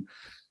ต้อง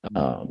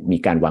มี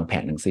การวางแผ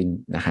นทั้งสิ้น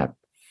นะครับ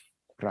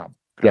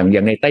อย่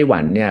างในไต้หวั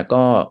นเนี่ย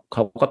ก็เข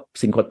าก็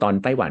ซินโครตอน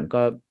ไต้หวัน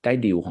ก็ได้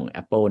ดีลของ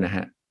Apple นะฮ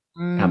ะ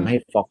ทำให้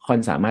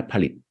Foxconn สามารถผ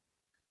ลิต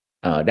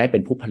ได้เป็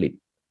นผู้ผลิต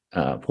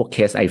พวกเค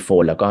ส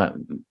iPhone แล้วก็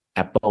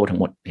Apple ทั้ง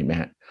หมดเห็นไหม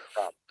ฮะ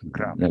ค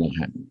รับนั่นแหละ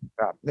ค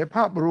รับในภ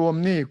าพรวม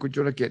นี่คุณ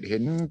จุลเกียรติเห็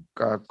น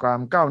ความ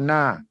ก้าวหน้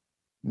า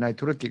ใน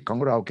ธุรกิจของ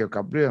เราเกี่ยว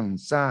กับเรื่อง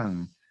สร้าง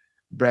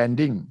แบรน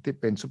ดิ้งที่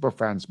เป็นซูเปอร์แ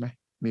ฟนส์ไหม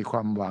มีคว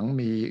ามหวัง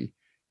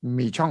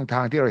มีช่องท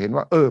างที่เราเห็น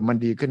ว่ามัน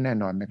ดีขึ้นแน่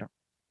นอนไหมครับ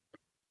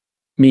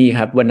มีค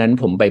รับวันนั้น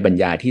ผมไปบรร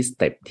ยายที่ส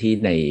เต็ปที่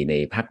ใน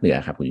ภาคเหนือ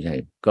ครับคุณชัย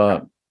ก็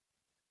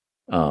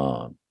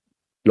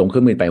ลงเค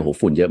รื่องบินไปโห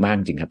ฝุ่นเยอะมาก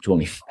จริงครับช่วง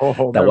นี้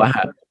แต่ว่า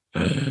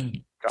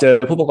เจอ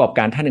ผู้ประกอบก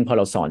ารท่านหนึ่งพอเ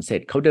ราสอนเสร็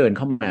จเขาเดินเ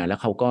ข้ามาแล้ว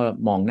เขาก็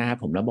มองหน้า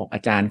ผมแล้วบอกอ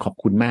าจารย์ขอบ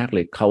คุณมากเล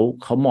ยเ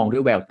ขามองด้ว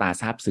ยแววตา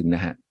ซาบซึ้งน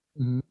ะฮะ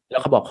แล้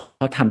วเขาบอกเ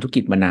ขาทำธุร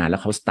กิจมานานแล้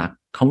วเขาสตั๊ก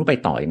เขาไม่ไป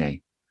ต่อยังไง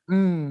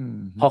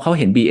พอเขา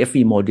เห็น BFV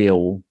โมเดล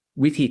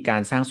วิธีกา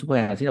รสร้างซูเปอร์แ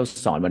อร์ที่เรา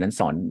สอนวันนั้น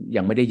สอน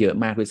ยังไม่ได้เยอะ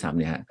มากด้วยซ้ำ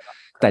เนี่ยฮะ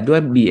แต่ด้วย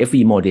BFV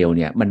โมเดลเ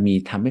นี่ยมันมี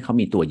ทำให้เขา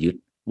มีตัวยึด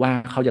ว่า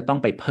เขาจะต้อง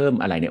ไปเพิ่ม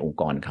อะไรในองค์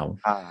กรเขา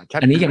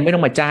อันนี้ยังไม่ต้อ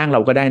งมาจ้างเร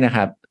าก็ได้นะค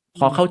รับพ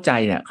อเข้าใจ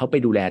เนี่ยเขาไป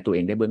ดูแลตัวเอ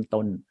งได้เบื้อง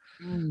ต้น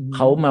เข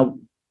า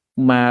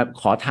มา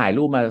ขอถ่าย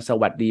รูปมาส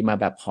วัสดีมา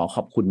แบบข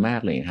อบคุณมา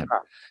กเลยครับ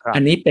อั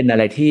นนี้เป็นอะ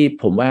ไรที่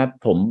ผมว่า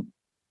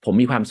ผม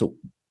มีความสุข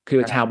คื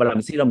อชาวบาลั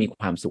มซี่เรามี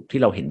ความสุขที่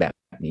เราเห็นแบบ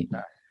นี้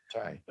ใ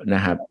ช่น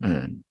ะครับ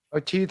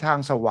ชี้ทาง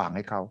สว่างใ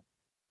ห้เขา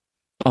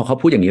เขา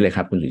พูดอย่างนี้เลยค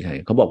รับคุณสุชัย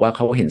เขาบอกว่าเข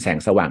าเห็นแสง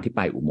สว่างที่ป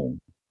ลายอุโมงค์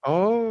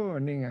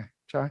นี่ไง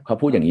ใช่เขา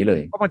พูดอย่างนี้เล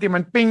ยเพราะบางทีมั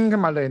นปิ้งขึ้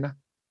นมาเลยนะ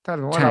ถ้าส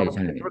มมติว่าเรา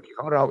เป็นธุรกิจ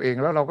ของเราเอง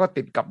แล้วเราก็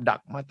ติดกับดัก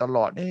มาตล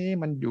อด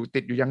มัน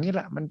ติดอยู่อย่างนี้แห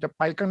ละมันจะไ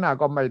ปข้างหน้า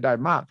ก็ไม่ได้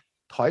มาก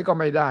ถอยก็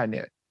ไม่ได้เ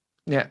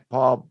นี่ยพ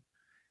อ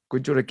คุ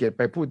ณจุลเกียรติไ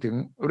ปพูดถึง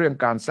เรื่อง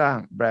การสร้าง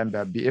แบรนด์แบ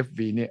บ BFV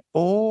เนี่ย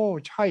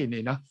ใช่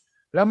นี่นะ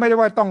แล้วไม่ได้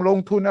ว่าต้องลง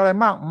ทุนอะไร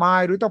มากมา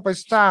ยหรือต้องไป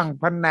สร้าง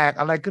แผนก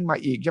อะไรขึ้นมา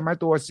อีกใช่ไหม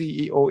ตัว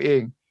CEO เอ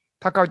ง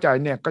ถ้าเข้าใจ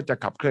เนี่ยก็จะ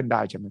ขับเคลื่อนได้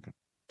ใช่ไหมครับ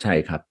ใช่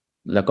ครับ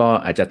แล้วก็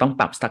อาจจะต้อง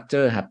ปรับสตรัคเจ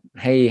อร์ครับ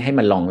ให้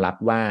มันรองรับ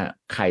ว่า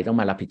ใครต้อง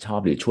มารับผิดชอบ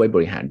หรือช่วยบ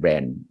ริหารแบร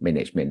นด์แมネ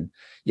จเมนต์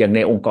อย่างใน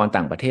องค์กร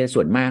ต่างประเทศ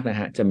ส่วนมากนะ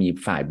ฮะจะมี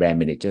ฝ่ายแบรนด์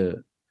แมเนเจอร์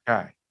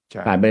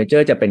ฝ่ายแมเนเจอ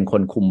ร์จะเป็นค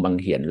นคุมบาง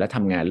เหียนและท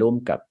ำงานร่วม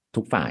กับ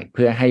ทุกฝ่ายเ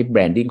พื่อให้แบ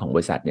รนดิ้งของบ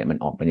ริษัทเนี่ยมัน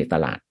ออกไปในต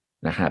ลาด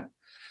นะครับ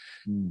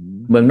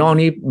เมืองนอก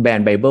นี่แบรน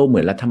ด์ไบเบิลเหมื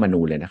อนรัฐธรรม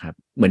นูญเลยนะครับ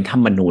เหมือนธร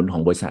รมนูญขอ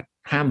งบริษัท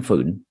ห้ามฝื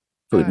น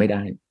ไม่ไ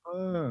ด้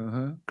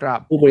ครับ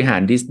ผู้บริหา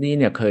รดิสนีย์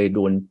เนี่ยเคย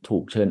ถู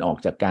กเชิญออก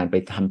จากการไป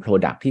ทำโปร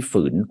ดักต์ที่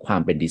ฝืนควา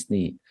มเป็นดิส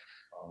นีย์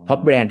เพราะ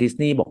แบรนด์ดิส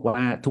นีย์บอกว่า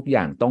ทุกอ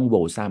ย่างต้องโว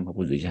ซัมครับ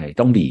คุณสุชัย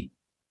ต้องดี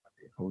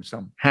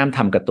ห้ามท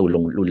ำการ์ตูน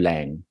รุนแร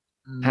ง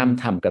ห้าม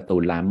ทำการ์ตู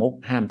นลามก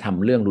ห้ามท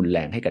ำเรื่องรุนแร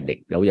งให้กับเด็ก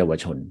แล้วเยาว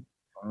ชน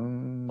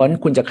เพราะฉะนั้น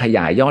คุณจะขย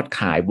ายยอด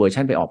ขายเวอร์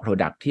ชันไปออกโปร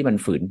ดักต์ที่มัน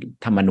ฝืน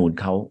ธรรมนูญ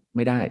เขาไ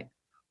ม่ได้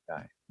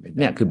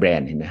เนี่ยคือแบรน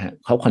ด์เห็นไหมฮะ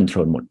เขาคอนโทร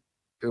ลหมด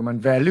คือมัน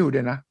value ด้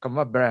วยนะคำ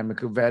ว่าแบรนด์มัน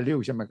คือ value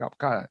ใช่ไหไหมครับ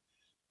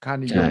ค่า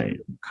นิยม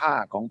ค่า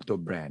ของตัว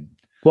แบรนด์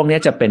พวกนี้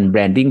จะเป็น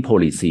branding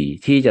policy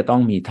ที่จะต้อ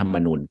งมีธรรม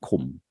นูญ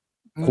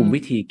คุม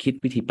วิธีคิด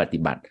วิธีปฏิ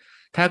บัติ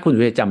ถ้าคุณ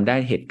จะจำได้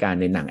เหตุการ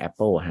ณ์ในหนัง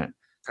Apple ฮะ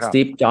ส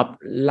ตีฟจ็อบส์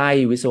ไล่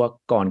วิศว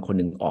กรคนห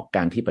นึ่งออกกล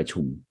างที่ประชุ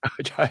ม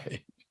ใช่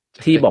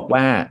ที่บอก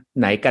ว่า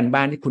ไหนกัน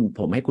บ้านที่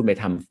ผมให้คุณไป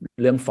ท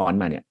ำเรื่องฟอนต์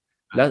มาเนี่ย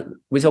แล้ว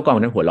วิศวกรค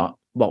นนั้นหัวเราะ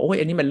บอกโอ้ย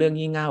อันนี้มันเรื่อง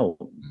งี่เง่า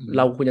เ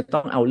ราควรจะต้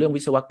องเอาเรื่อง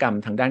วิศวกรรม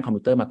ทางด้านคอมพิ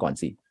วเตอร์มาก่อน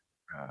สิ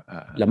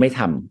แล้วไม่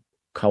ท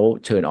ำเขา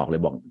เชิญออกเล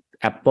ยบอก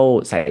Apple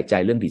ใส่ใจ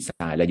เรื่องดีไซ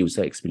น์และ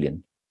user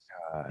experience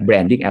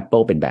branding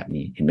Apple เป็นแบบ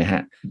นี้เห็นไหมฮ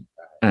ะ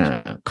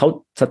เขา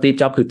สตีฟ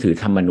จ็อบส์คือถือ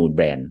ธรรมนูญแบ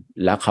รนด์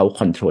แล้วเขา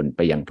คอนโทรลไ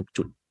ปยังทุก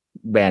จุด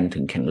แบรนด์ถึ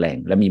งแข็งแรง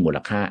และมีมูล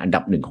ค่าอันดั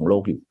บหนึ่งของโล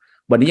กอยู่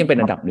วันนี้ยังเป็น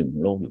อันดับหนึ่งขอ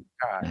งโลกอยู่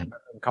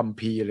คัม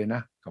ภีร์เลยน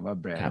ะคำว่า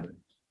แบรนด์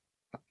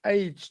ไอ้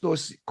ตัว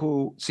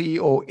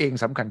CEO เอง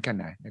สำคัญแค่ไ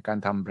หนในการ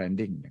ทำแบรน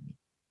ดิ้งอย่างนี้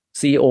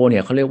CEO เนี่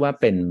ยเขาเรียกว่า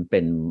เป็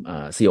น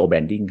CEO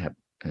branding ครับ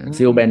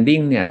CEO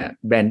branding เนี่ย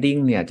branding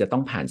เนี่ยจะต้อ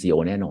งผ่าน CEO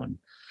แน่นอน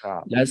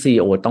และ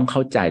CEO ต้องเข้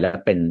าใจและ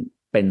เ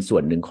ป็นส่ว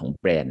นหนึ่งของ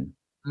แบรนด์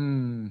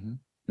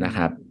นะค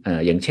รับ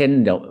อย่างเช่น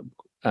เดี๋ยว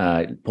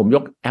ผมย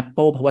ก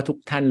Apple เพราะว่าทุก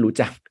ท่านรู้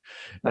จัก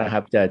นะครั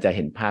บจะเ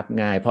ห็นภาพ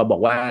ง่ายพอบอ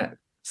กว่า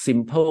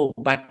simple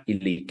but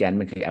elegant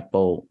มันคือ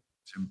Apple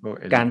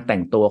การแต่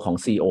งตัวของ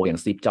CEO อย่าง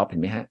Steve Jobs เห็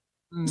นไหมฮะ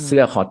เสื้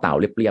อคอเต่า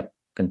เรียบ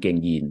ๆกางเกง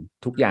ยีน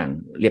ทุกอย่าง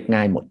เรียบ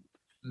ง่ายหมด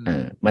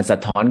มันสะ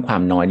ท้อนควา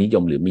มน้อยนิย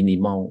มหรือมินิ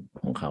มอล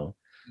ของเขา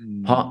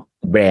เพราะ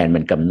แบรนด์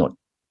มันกำหนด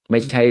ไม่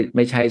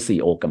ใช่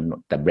CEO กำหนด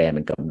แต่แบรนด์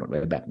มันกำหนดไว้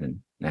แบบนั้น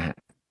นะฮะ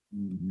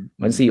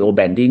มัน CEO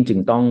branding จึง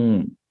ต้อง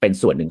เป็น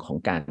ส่วนหนึ่งของ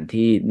การ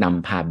ที่น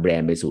ำพาแบร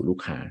นด์ไปสู่ลูก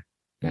ค้า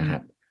นะครั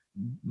บ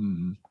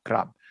ค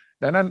รับ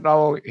ดังนั้นเรา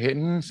เห็น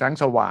แสง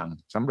สว่าง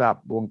สำหรับ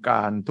วงก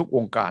ารทุกว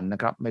งการน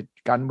ะครับใน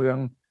การเมือง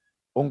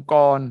องค์ก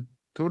ร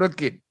ธุร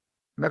กิจ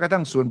แม้กระทั่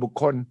งส่วนบุค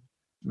คล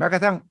แม้กร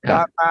ะทั่งด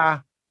ารา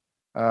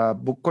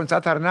บุคคลสา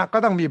ธารณะก็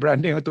ต้องมีแบรน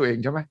ดิ้งของตัวเอง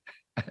ใช่ไหม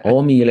โอ้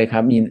มีเลยครั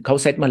บมีเขา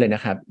เซตมาเลยน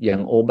ะครับอย่าง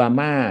โอบา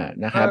มา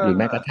นะครับหรือแ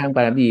ม้กระทั่งปร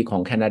ะธานาธิบดีขอ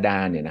งแคนาดา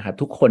เนี่ยนะครับ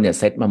ทุกคนเนี่ย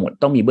เซตมาหมด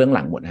ต้องมีเบื้องห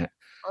ลังหมดฮะ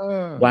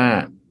ว่า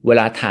เว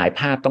ลาถ่าย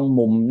ภาพต้อง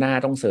มุมหน้า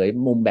ต้องเสย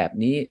มุมแบบ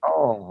นี้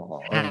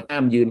ห้า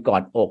มยืนกอ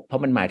ดอกเพรา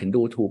ะมันหมายถึง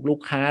ดูถูกลูก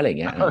ค้าอะไรอย่าง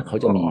เงี้ยเขา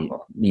จะ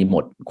มีหม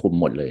ดคุม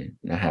หมดเลย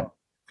นะครับ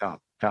ค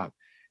รับ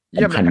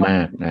สำคัญมา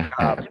กนะ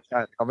ครับใช่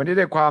วันนี้ไ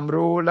ด้ความ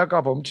รู้แล้วก็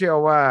ผมเชื่อ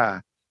ว่า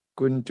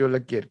คุณจุล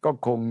เกียรติก็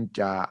คง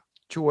จะ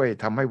ช่วย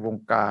ทำให้วง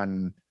การ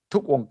ทุ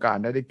กวงการ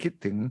ได้คิด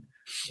ถึง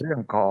เรื่อง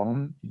ของ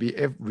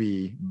BFV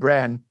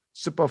Brand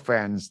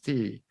Superfans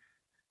ที่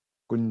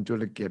คุณจุ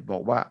ลเกียรติบอ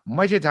กว่าไ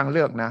ม่ใช่ทางเ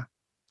ลือกนะ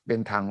เป็น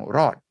ทางร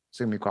อด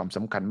ซึ่งมีความส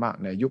ำคัญมาก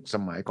ในยุคส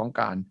มัยของ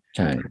การ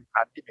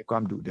ที่มีควา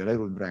มดุเดือดและ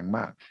รุนแรงม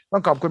ากต้อ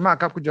งขอบคุณมาก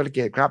ครับคุณจุลเ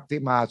กียรติครับที่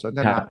มาสนท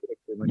นา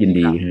ยิน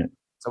ดีครับ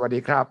สวัสดี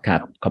ครับครั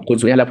บขอบคุณ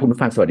สุริยะและผู้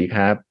ฟังสวัสดีค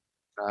รับ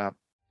ครับ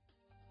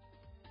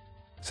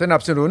สนั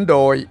บสนุนโด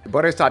ยบ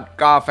ริษัท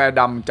กาแฟ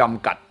ดำจ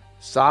ำกัด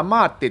สาม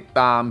ารถติด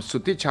ตามสุ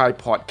ทธิชัย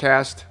พอดแค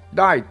สต์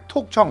ได้ทุ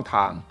กช่องท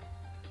าง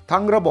ทั้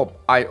งระบบ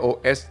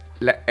iOS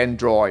และ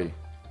Android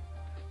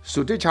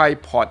สุทธิชัย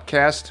พอดแค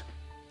สต์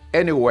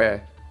anywhere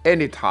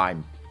anytime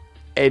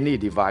any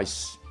device